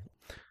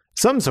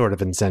some sort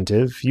of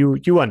incentive.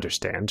 You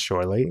understand,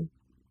 surely?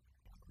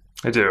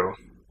 I do.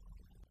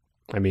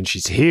 I mean,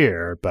 she's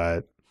here,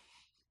 but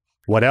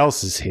what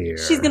else is here?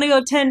 She's gonna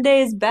go 10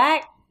 days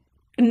back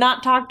and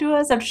not talk to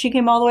us after she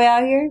came all the way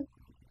out here?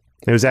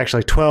 It was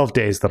actually 12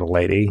 days, little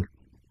lady.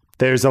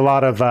 There's a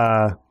lot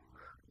of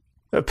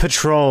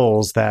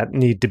patrols that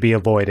need to be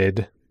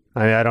avoided.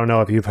 I don't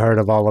know if you've heard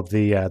of all of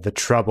the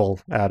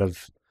trouble out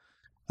of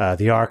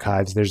the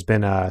archives. There's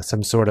been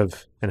some sort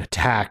of an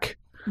attack.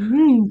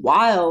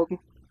 Wild.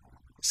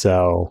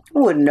 So I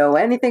wouldn't know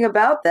anything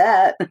about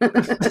that.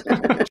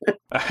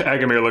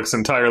 Agamir looks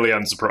entirely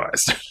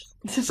unsurprised.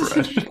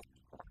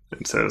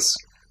 It says,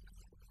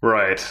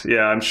 right,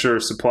 yeah, I'm sure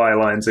supply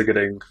lines are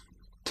getting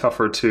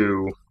tougher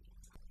to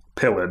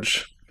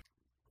pillage.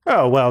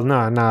 Oh, well,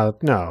 no.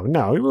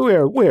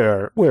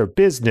 We're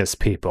business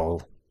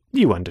people.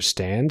 You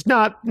understand.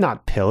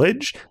 Not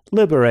pillage.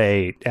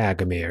 Liberate,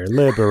 Agamir.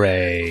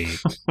 Liberate.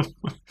 Of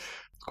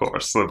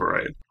course,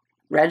 liberate.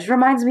 Reg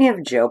reminds me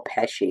of Joe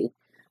Pesci.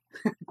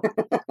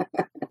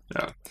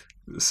 Yeah.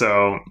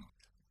 So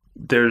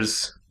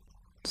there's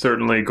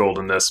certainly gold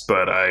in this,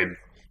 but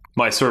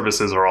my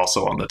services are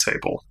also on the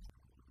table.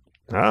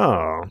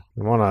 Oh,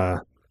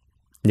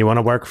 you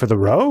wanna work for the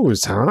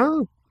Rose,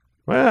 huh?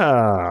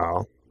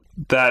 Well,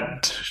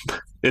 that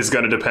is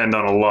going to depend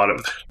on a lot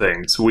of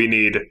things. We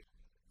need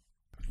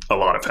a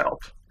lot of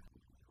help.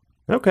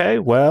 Okay,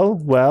 well,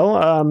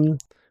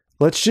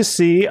 let's just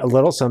see a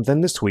little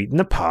something to sweeten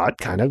the pot,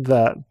 kind of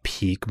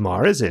pique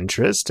Mara's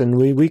interest, and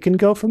we can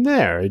go from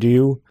there.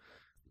 Do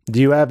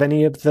you have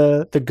any of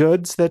the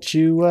goods that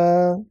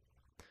you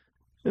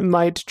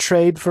might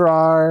trade for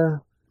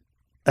our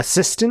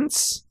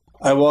assistance?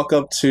 I walk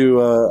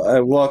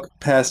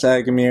past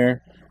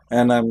Agamir,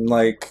 and I'm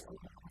like,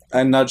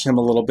 I nudge him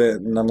a little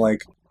bit, and I'm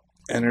like,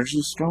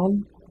 energy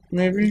stone,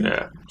 maybe?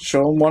 Yeah.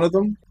 Show him one of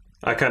them?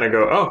 I kind of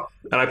go, oh,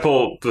 and I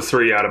pull the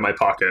 3 out of my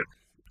pocket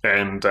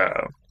and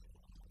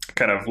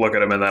kind of look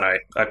at them, and then I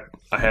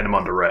hand them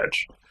on to Reg.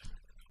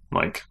 I'm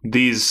like,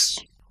 these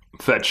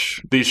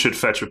should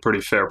fetch a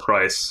pretty fair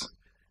price.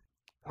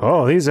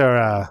 Oh, these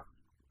are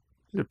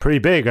pretty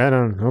big.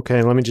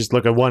 Okay, let me just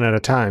look at one at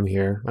a time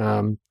here.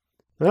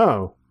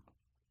 Oh.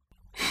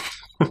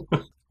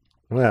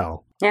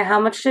 Well. Yeah,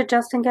 how much did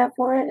Justin get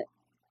for it?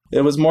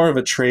 It was more of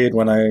a trade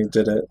when I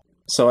did it,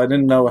 so I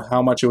didn't know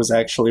how much it was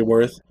actually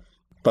worth.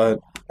 But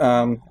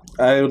I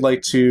would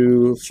like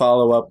to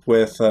follow up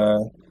with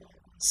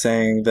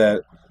saying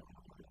that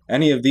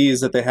any of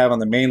these that they have on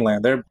the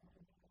mainland,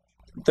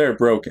 they're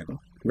broken,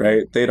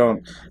 right? They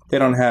don't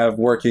have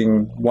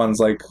working ones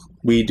like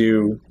we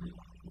do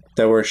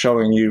that we're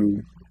showing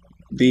you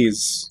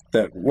these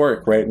that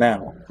work right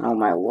now. Oh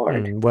my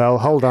lord. Well,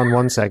 hold on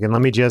one second.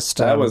 Let me just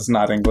that was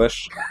not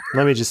English.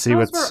 Let me just see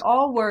Those were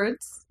all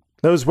words.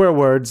 Those were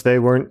words. They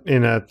weren't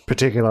in a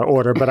particular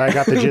order, but I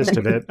got the gist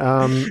of it.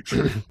 I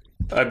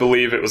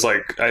believe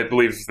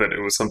that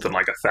it was something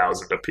like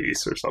 1,000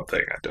 apiece or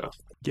something.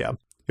 Yeah,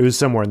 it was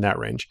somewhere in that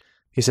range.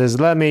 He says,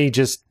 let me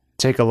just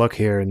take a look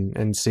here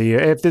and see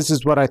if this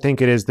is what I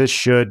think it is. This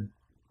should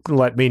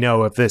let me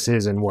know if this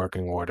is in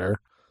working order.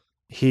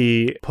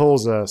 He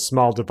pulls a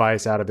small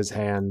device out of his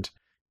hand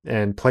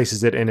and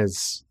places it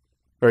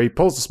he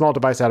pulls the small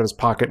device out of his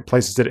pocket,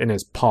 places it in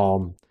his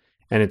palm,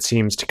 and it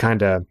seems to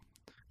kind of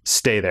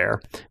stay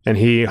there. And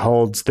he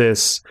holds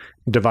this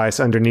device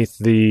underneath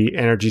the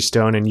energy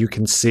stone, and you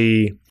can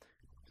see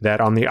that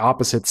on the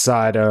opposite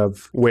side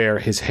of where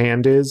his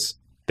hand is,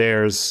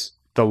 there's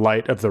the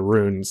light of the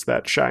runes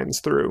that shines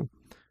through.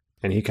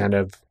 And he kind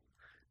of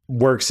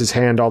works his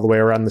hand all the way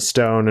around the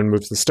stone and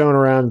moves the stone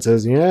around and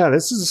says, yeah,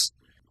 this is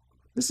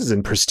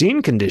in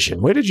pristine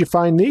condition. Where did you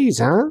find these,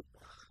 huh?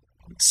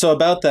 So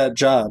about that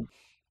job.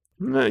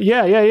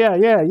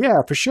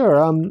 Yeah, for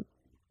sure.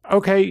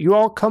 Okay, you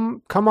all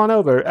come on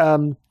over.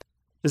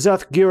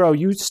 Zuth, Giro,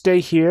 you stay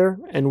here,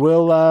 and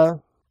we'll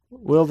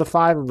the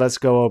 5 of us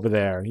go over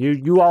there.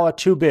 You all are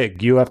too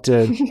big. You have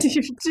to.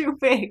 You're too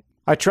big.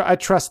 I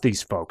trust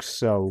these folks,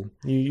 so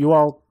you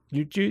all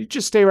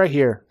just stay right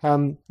here.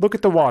 Look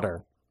at the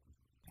water.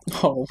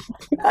 Oh.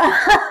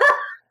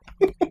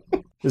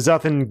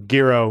 Zuth and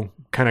Giro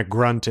kind of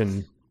grunt,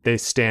 and they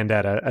stand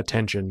at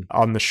attention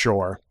on the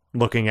shore,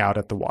 looking out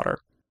at the water.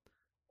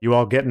 You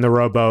all get in the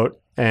rowboat,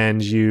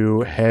 and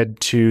you head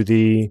to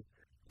the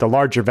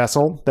larger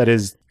vessel that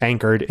is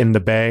anchored in the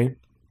bay.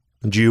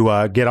 And you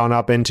get on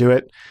up into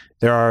it.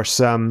 There are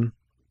some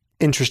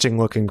interesting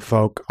looking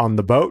folk on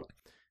the boat.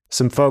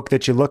 Some folk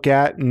that you look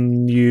at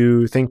and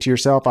you think to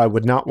yourself, I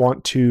would not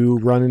want to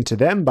run into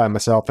them by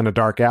myself in a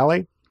dark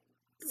alley.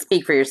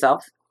 Speak for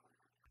yourself.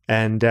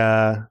 And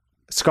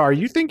Scar,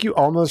 you think you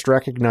almost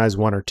recognize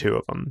one or two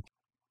of them.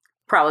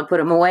 Probably put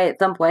them away at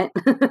some point.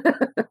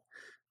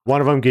 One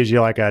of them gives you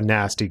like a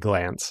nasty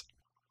glance.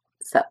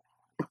 So.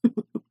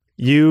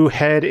 You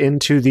head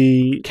into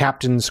the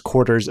captain's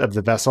quarters of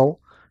the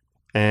vessel,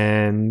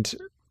 and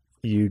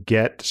you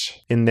get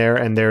in there,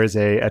 and there is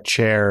a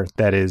chair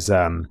that is,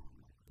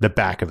 the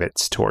back of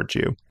it's towards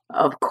you.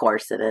 Of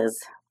course it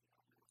is.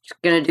 She's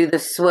gonna do the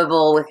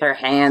swivel with her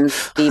hands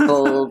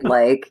steepled,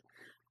 like...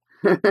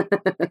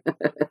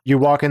 You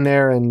walk in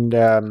there,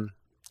 and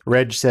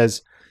Reg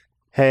says,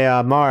 "Hey,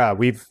 Mara,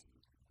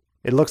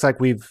 it looks like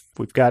we've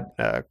got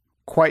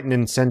quite an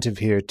incentive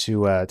here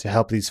to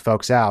help these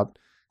folks out.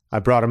 I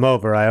brought them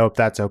over. I hope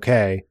that's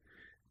okay."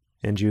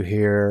 And you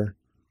hear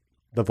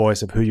the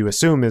voice of who you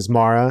assume is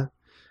Mara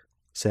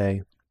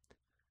say,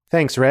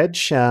 "Thanks, Reg.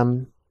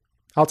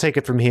 I'll take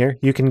it from here.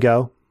 You can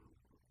go."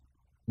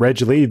 Reg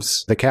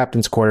leaves the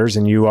captain's quarters,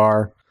 and you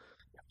are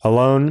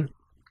alone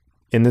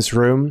in this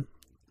room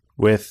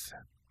with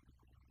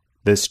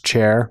this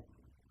chair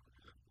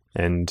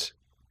and,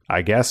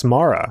 I guess,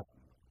 Mara.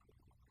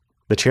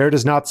 The chair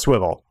does not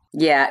swivel.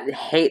 Yeah,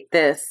 hate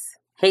this.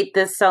 Hate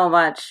this so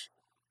much.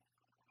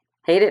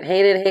 Hate it,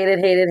 hate it, hate it,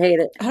 hate it, hate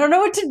it. I don't know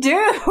what to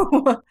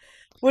do.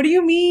 What do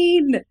you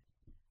mean?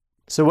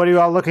 So what are you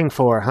all looking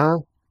for,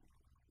 huh?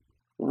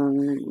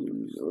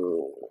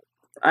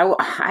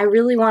 I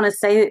really want to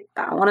say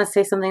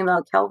something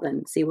about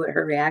Kelvin, see what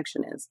her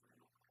reaction is.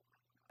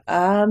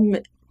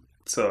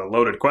 It's a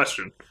loaded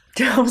question.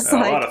 I was A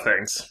lot of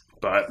things,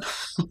 but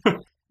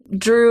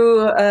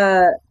Drew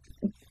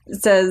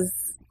says,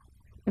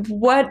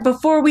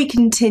 before we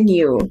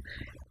continue,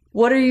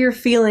 what are your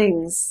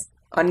feelings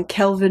on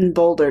Kelvin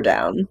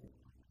Boulderdown?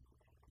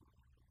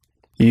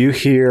 You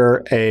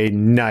hear a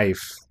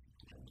knife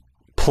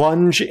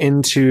plunge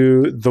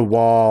into the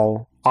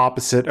wall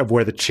opposite of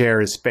where the chair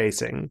is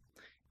facing,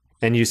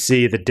 and you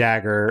see the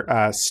dagger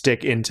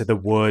stick into the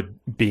wood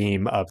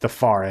beam of the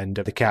far end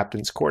of the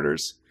captain's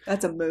quarters.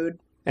 That's a mood.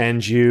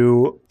 And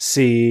you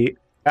see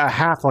a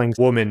halfling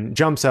woman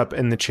jumps up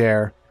in the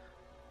chair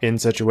in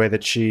such a way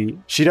that she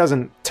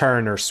doesn't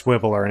turn or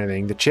swivel or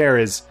anything. The chair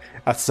is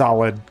a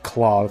solid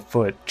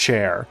claw-foot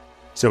chair,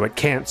 so it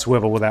can't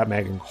swivel without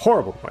making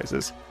horrible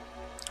noises.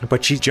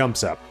 But she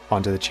jumps up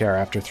onto the chair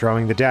after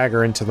throwing the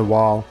dagger into the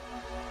wall.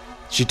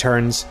 She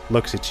turns,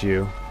 looks at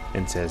you,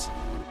 and says,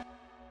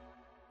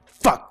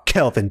 "Fuck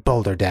Kelvin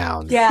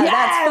Boulderdown." Yeah, yes!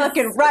 That's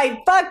fucking right.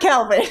 Fuck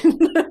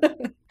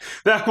Kelvin.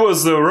 that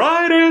was the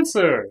right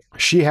answer.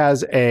 She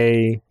has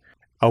a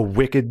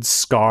wicked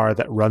scar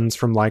that runs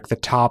from like the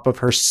top of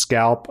her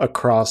scalp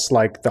across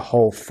like the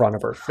whole front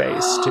of her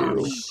face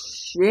too.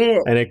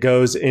 Shit. And it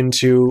goes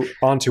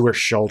onto her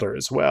shoulder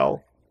as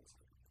well.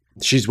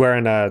 She's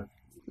wearing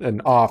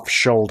an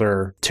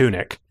off-shoulder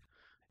tunic.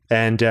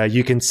 And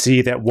you can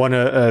see that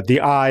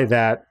the eye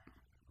that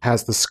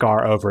has the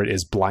scar over it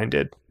is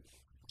blinded.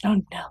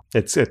 Oh no.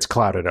 It's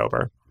clouded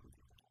over.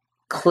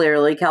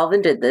 Clearly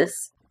Kelvin did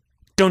this.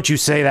 Don't you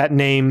say that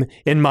name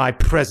in my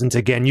presence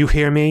again, you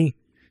hear me?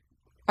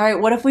 All right,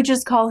 what if we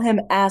just call him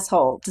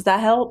asshole? Does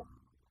that help?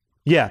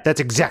 Yeah, that's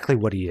exactly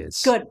what he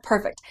is. Good,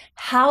 perfect.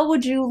 How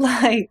would you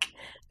like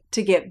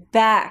to get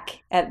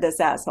back at this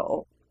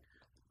asshole?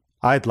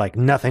 I'd like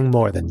nothing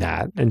more than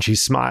that. And she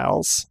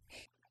smiles.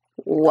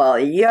 Well,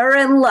 you're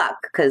in luck,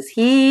 because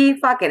he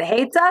fucking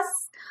hates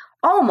us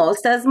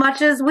almost as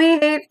much as we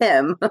hate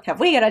him. Have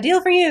we got a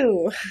deal for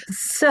you?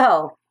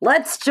 So,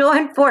 let's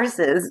join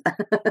forces.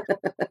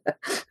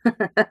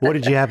 What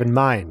did you have in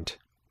mind?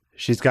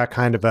 She's got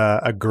kind of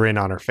a grin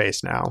on her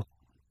face now.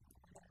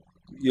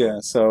 Yeah,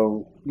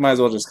 so might as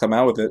well just come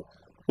out with it.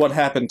 What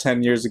happened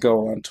 10 years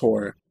ago on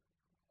tour?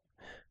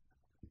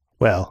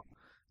 Well,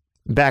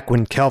 back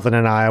when Kelvin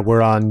and I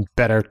were on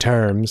better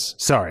terms.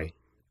 Sorry,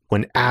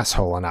 when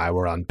Asshole and I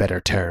were on better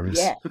terms.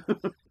 Yeah.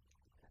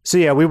 So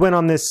yeah, we went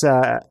on this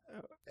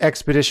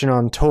expedition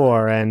on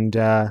tour, and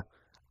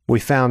we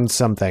found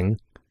something.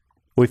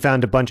 We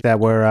found a bunch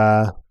that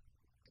were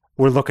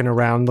looking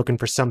around, looking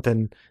for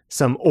something,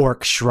 some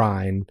orc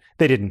shrine.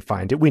 They didn't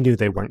find it. We knew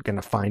they weren't going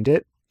to find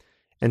it.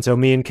 And so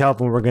me and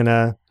Kelvin were going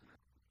to,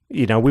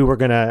 we were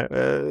going to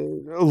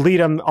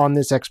lead them on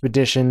this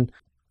expedition,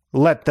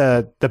 let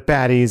the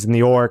baddies and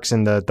the orcs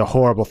and the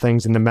horrible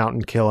things in the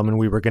mountain kill them, and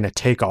we were going to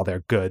take all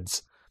their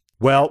goods.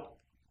 Well,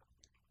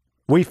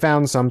 we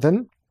found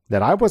something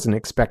that I wasn't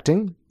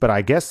expecting, but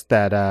I guess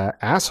that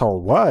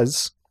asshole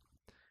was.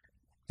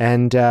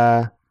 And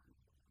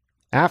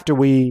after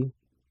we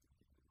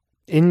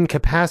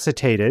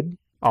incapacitated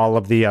all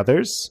of the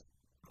others,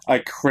 I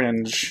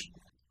cringe.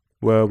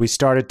 Well, we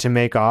started to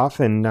make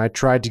off, and I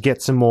tried to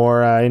get some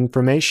more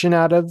information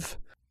out of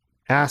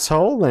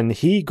Asshole, and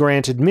he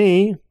granted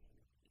me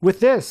with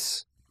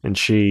this. And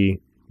she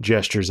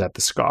gestures at the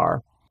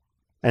scar,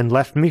 and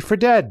left me for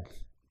dead.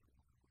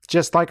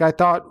 just like I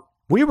thought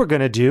we were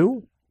going to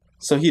do.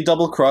 So he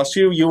double-crossed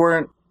you? You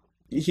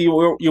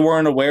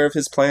weren't aware of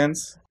his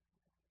plans?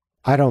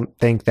 I don't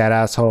think that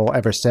asshole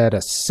ever said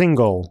a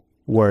single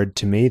word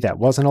to me that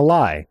wasn't a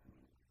lie.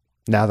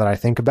 Now that I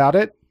think about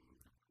it.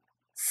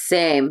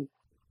 Same.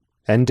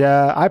 And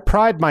I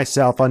pride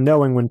myself on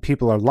knowing when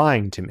people are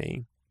lying to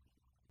me.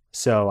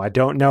 So I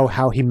don't know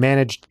how he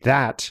managed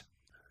that,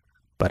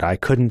 but I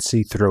couldn't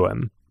see through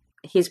him.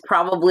 He's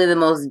probably the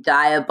most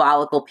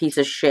diabolical piece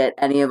of shit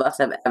any of us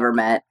have ever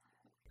met.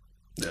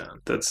 Yeah,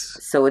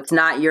 that's... So it's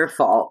not your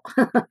fault.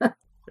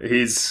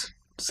 He's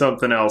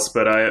something else,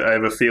 but I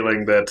have a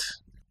feeling that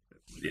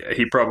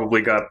he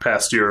probably got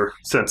past your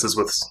senses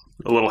with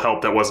a little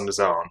help that wasn't his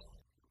own.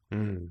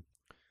 Mm.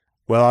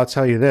 Well, I'll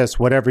tell you this,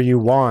 whatever you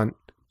want,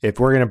 if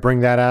we're going to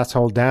bring that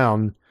asshole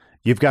down,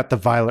 you've got the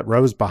Violet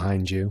Rose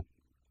behind you.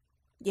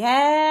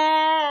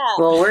 Yeah!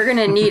 Well, we're going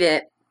to need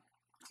it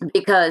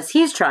because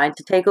he's trying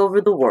to take over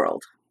the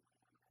world.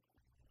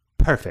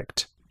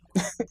 Perfect.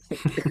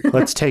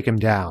 Let's take him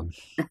down.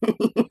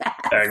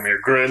 Agnir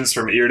grins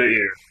from ear to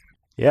ear.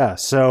 Yeah,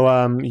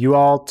 so you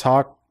all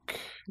talk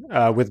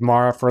with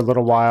Mara for a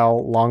little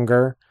while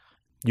longer.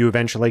 You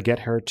eventually get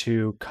her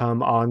to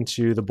come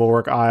onto the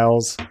Bulwark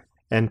Isles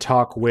and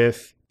talk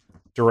with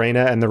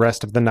Dorena and the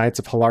rest of the Knights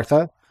of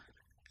Helartha.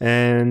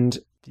 And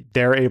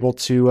they're able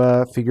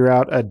to figure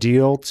out a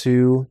deal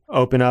to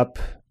open up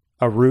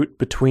a route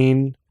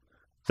between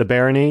the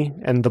Barony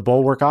and the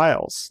Bulwark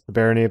Isles, the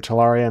Barony of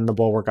Talaria and the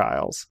Bulwark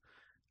Isles,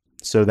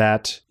 so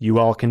that you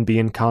all can be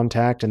in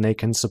contact and they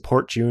can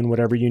support you in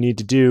whatever you need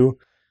to do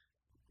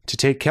to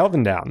take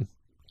Kelvin down.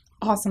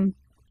 Awesome.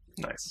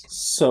 Nice.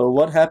 So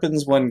what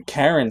happens when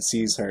Karen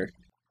sees her?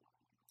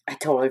 I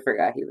totally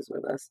forgot he was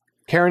with us.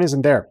 Karen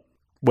isn't there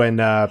when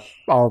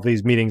all of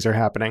these meetings are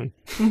happening.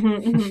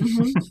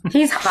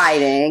 He's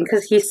hiding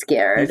because he's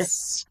scared. He's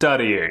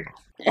studying.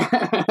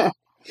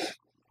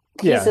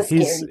 He's a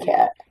scared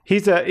cat.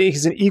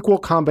 He's an equal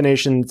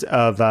combination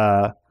of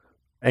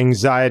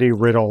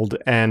anxiety-riddled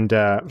and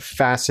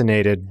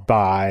fascinated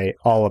by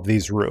all of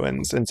these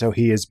ruins. And so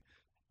he is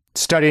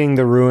studying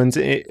the ruins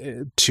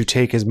to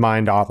take his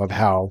mind off of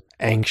how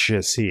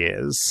anxious he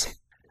is.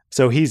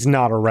 So he's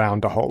not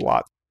around a whole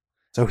lot.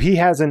 So he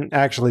hasn't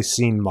actually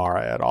seen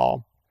Mara at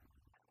all.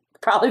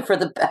 Probably for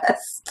the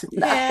best.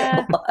 Not Yeah.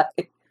 gonna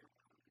lie.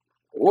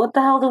 What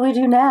the hell do we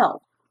do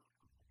now?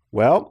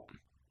 Well,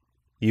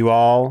 you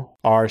all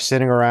are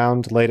sitting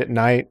around late at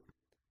night.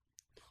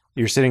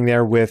 You're sitting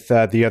there with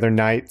the other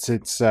knights.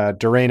 It's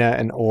Dorena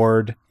and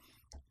Ord,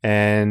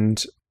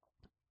 and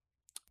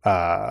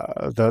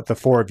the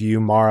four of you.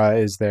 Mara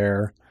is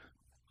there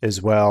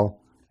as well,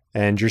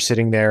 and you're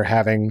sitting there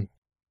having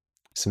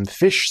some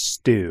fish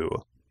stew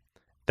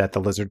that the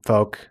lizard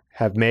folk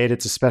have made.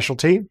 It's a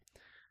specialty,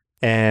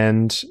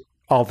 and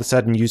all of a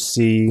sudden you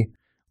see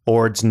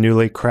Ord's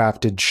newly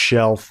crafted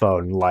shell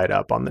phone light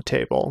up on the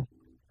table.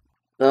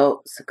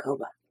 Oh,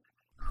 Sokoba.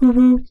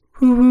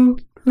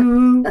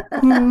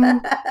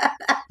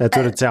 That's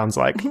what it sounds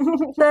like.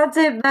 That's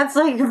it. That's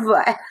like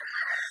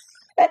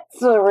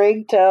that's a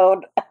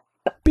ringtone.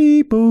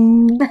 Beep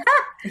boo.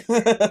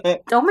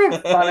 Don't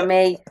make fun of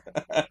me.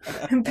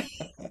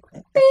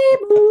 Beep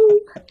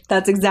boo.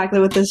 That's exactly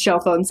what this shell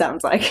phone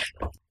sounds like.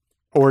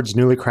 Ord's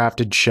newly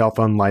crafted shell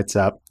phone lights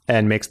up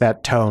and makes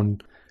that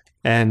tone.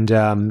 And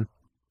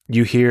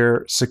you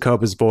hear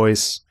Sokoba's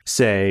voice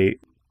say,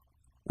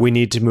 "We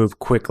need to move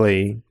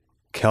quickly.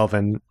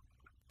 Kelvin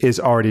is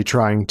already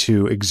trying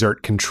to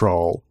exert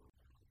control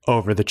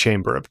over the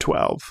Chamber of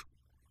 12.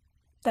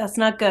 That's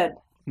not good.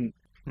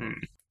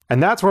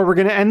 And that's where we're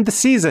going to end the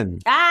season.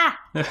 Ah!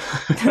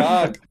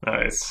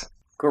 Nice.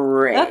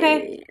 Great.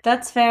 Okay,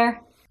 that's fair.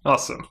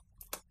 Awesome.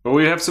 Well,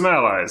 we have some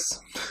allies.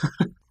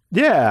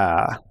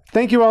 Yeah.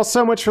 Thank you all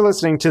so much for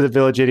listening to the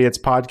Village Idiots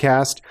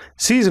podcast.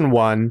 Season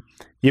 1.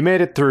 You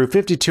made it through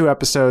 52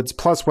 episodes,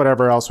 plus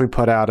whatever else we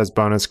put out as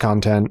bonus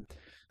content.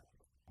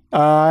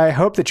 I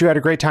hope that you had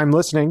a great time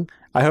listening.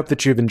 I hope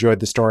that you've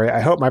enjoyed the story.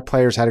 I hope my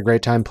players had a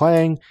great time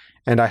playing.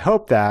 And I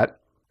hope that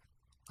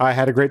I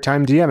had a great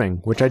time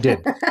DMing, which I did.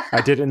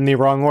 I did it in the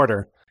wrong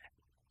order.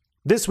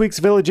 This week's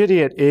Village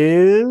Idiot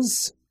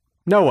is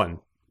no one,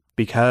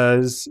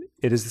 because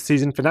it is the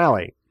season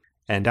finale.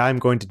 And I'm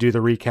going to do the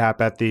recap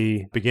at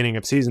the beginning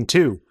of season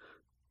 2.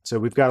 So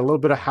we've got a little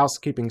bit of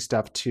housekeeping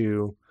stuff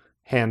to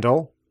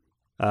handle.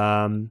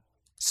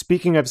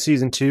 Speaking of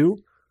season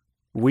 2,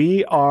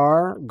 we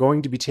are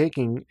going to be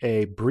taking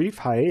a brief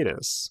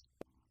hiatus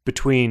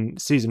between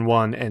season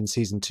 1 and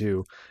season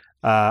 2.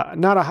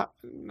 Not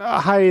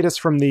a hiatus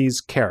from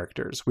these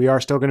characters. We are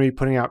still going to be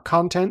putting out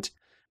content.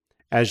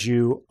 As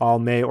you all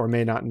may or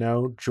may not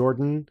know,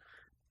 Jordan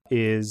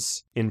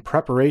is in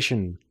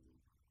preparation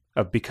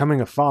of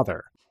becoming a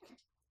father.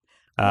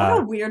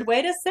 What a weird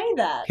way to say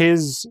that.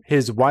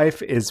 His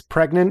wife is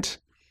pregnant.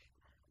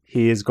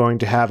 He is going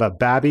to have a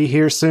babby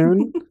here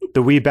soon.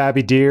 The wee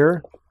babby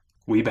deer.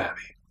 Wee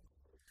babby.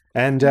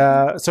 And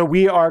so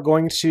we are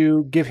going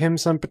to give him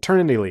some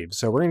paternity leave.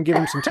 So we're going to give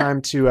him some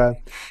time to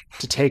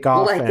take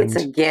off. Like and it's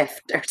a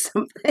gift or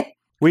something.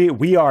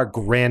 We are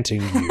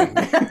granting you.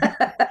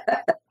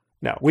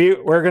 No,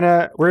 we're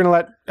gonna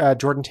let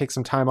Jordan take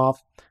some time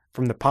off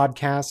from the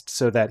podcast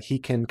so that he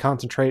can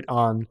concentrate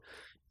on,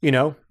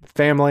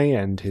 family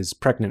and his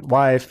pregnant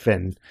wife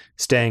and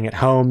staying at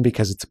home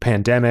because it's a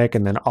pandemic,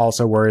 and then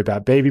also worry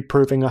about baby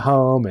proofing a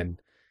home and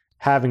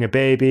having a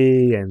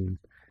baby. And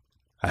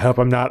I hope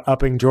I'm not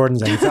upping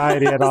Jordan's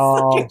anxiety at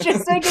all. You're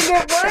just making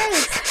it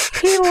worse.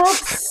 He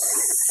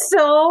looks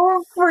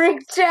so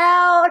freaked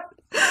out.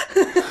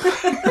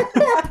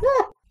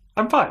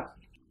 I'm fine.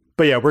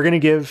 But yeah, we're gonna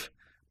give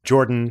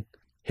Jordan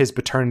his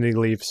paternity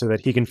leave so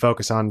that he can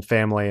focus on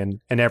family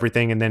and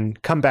everything, and then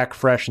come back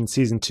fresh in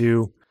season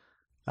 2.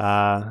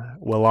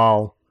 We'll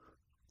all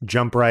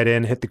jump right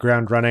in, hit the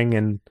ground running,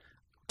 and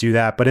do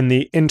that. But in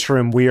the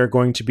interim, we are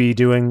going to be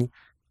doing,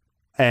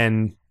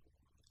 and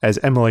as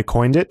Emily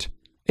coined it,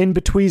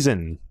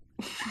 in-betweezin'.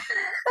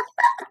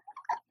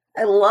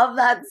 I love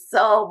that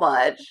so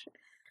much.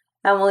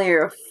 Emily,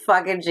 you're a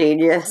fucking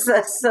genius.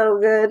 That's so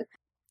good.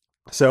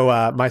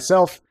 So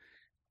myself,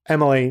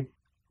 Emily,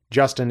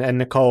 Justin, and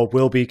Nicole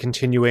will be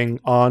continuing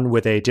on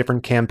with a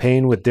different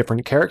campaign with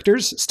different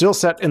characters, still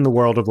set in the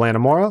world of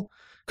Lanamora.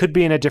 Could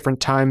be in a different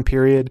time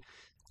period.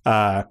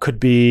 Could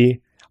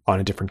be on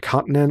a different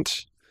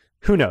continent.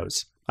 Who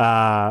knows?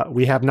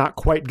 We have not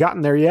quite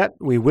gotten there yet.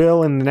 We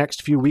will in the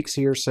next few weeks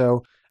here.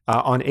 So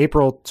on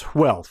April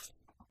 12th,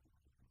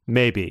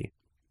 maybe.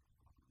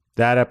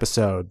 That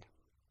episode.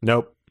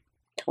 Nope.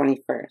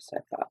 21st, I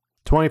thought.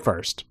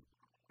 21st.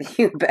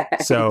 You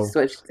bet. So, You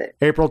switched it.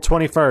 April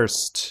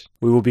 21st,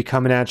 we will be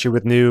coming at you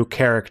with new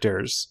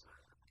characters,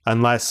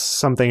 unless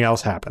something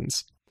else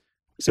happens.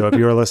 So if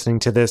you're listening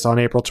to this on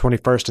April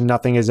 21st and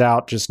nothing is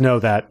out, just know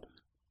that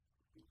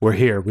we're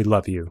here. We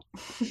love you.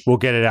 We'll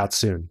get it out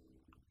soon.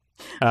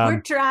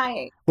 We're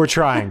trying. We're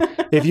trying.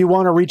 If you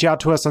want to reach out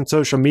to us on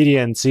social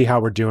media and see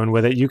how we're doing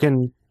with it,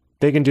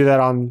 they can do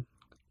that on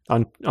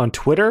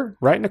Twitter,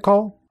 right,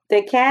 Nicole?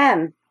 They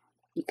can.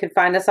 You can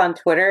find us on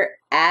Twitter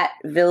at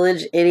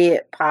Village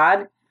Idiot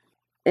Pod.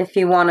 If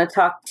you want to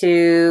talk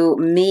to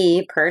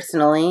me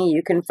personally,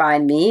 you can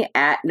find me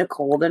at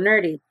Nicole the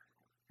Nerdy.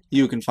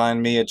 You can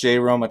find me at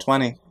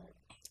JRoma20.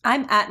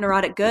 I'm at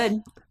Neurotic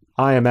Good.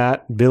 I am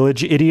at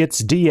Village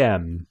Idiots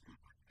DM.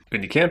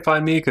 And you can't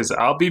find me because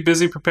I'll be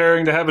busy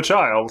preparing to have a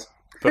child,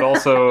 but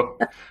also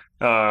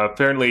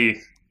apparently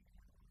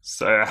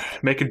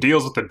making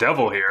deals with the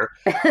devil here.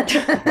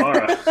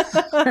 Mara.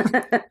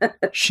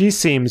 She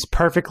seems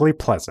perfectly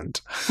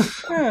pleasant.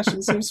 Yeah,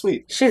 she seems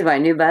sweet. She's my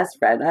new best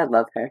friend. I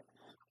love her.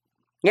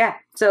 Yeah.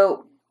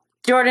 So,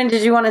 Jordan,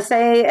 did you want to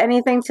say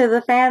anything to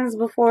the fans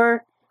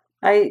before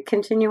I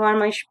continue on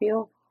my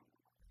spiel?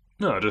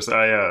 No, just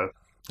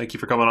thank you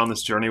for coming on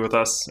this journey with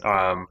us.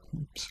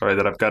 Sorry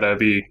that I've got to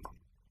be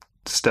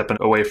stepping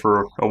away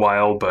for a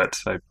while, but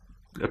I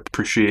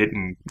appreciate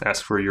and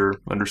ask for your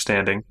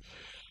understanding.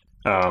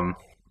 Yeah,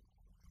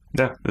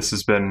 this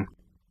has been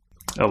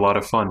a lot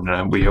of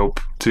fun. We hope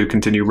to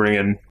continue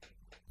bringing,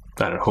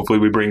 hopefully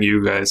we bring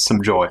you guys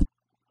some joy.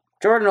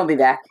 Jordan will be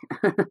back.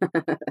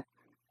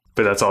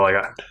 But that's all I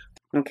got.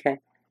 Okay.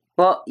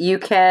 Well, you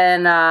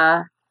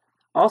can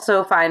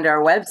also find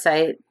our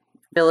website,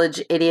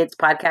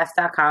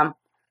 villageidiotspodcast.com.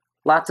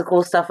 Lots of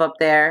cool stuff up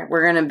there.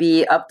 We're going to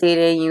be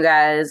updating you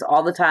guys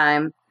all the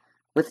time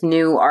with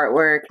new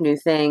artwork, new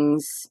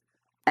things,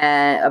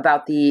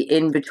 about the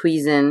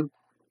in-betweezin'.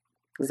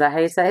 Is that how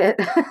you say it?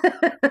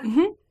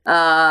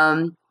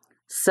 Mm-hmm.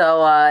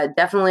 So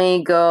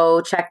definitely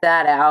go check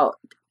that out.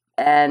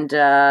 And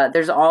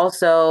there's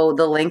also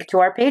the link to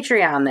our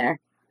Patreon there.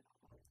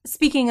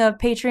 Speaking of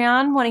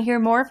Patreon, want to hear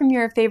more from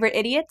your favorite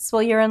idiots?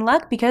 Well, you're in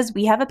luck because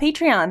we have a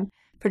Patreon.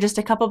 For just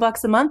a couple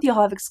bucks a month,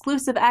 you'll have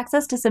exclusive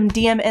access to some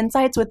DM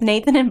insights with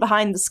Nathan and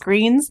Behind the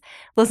Screens,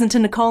 listen to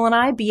Nicole and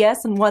I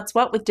BS and What's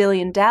What with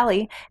Dilly and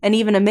Dally, and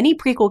even a mini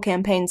prequel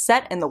campaign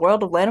set in the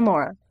world of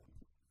Lanamora.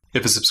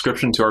 If a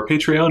subscription to our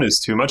Patreon is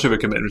too much of a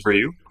commitment for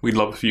you, we'd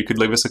love if you could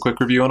leave us a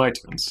quick review on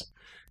iTunes.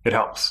 It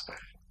helps.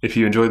 If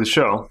you enjoy the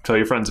show, tell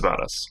your friends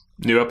about us.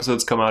 New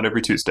episodes come out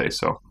every Tuesday,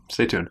 so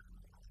stay tuned.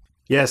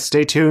 Yes,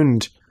 stay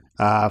tuned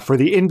for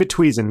the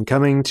In-Betweezin'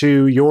 coming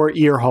to your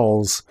ear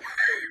holes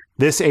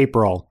this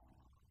April.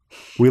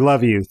 We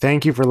love you.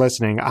 Thank you for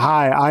listening.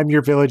 Hi, I'm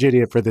your village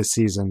idiot for this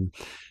season.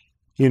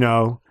 You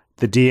know,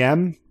 the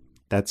DM,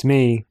 that's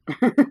me.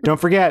 Don't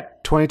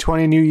forget,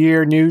 2020, new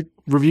year, new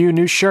review,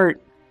 new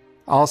shirt.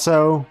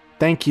 Also,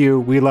 thank you.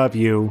 We love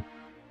you.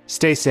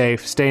 Stay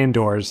safe. Stay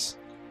indoors.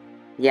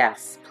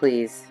 Yes,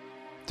 please.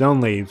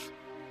 Don't leave.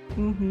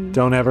 Mm-hmm.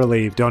 Don't ever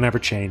leave. Don't ever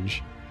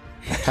change.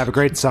 Have a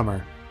great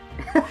summer.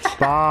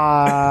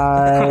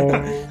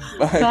 Bye.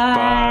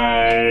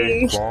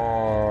 Bye.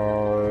 Bye.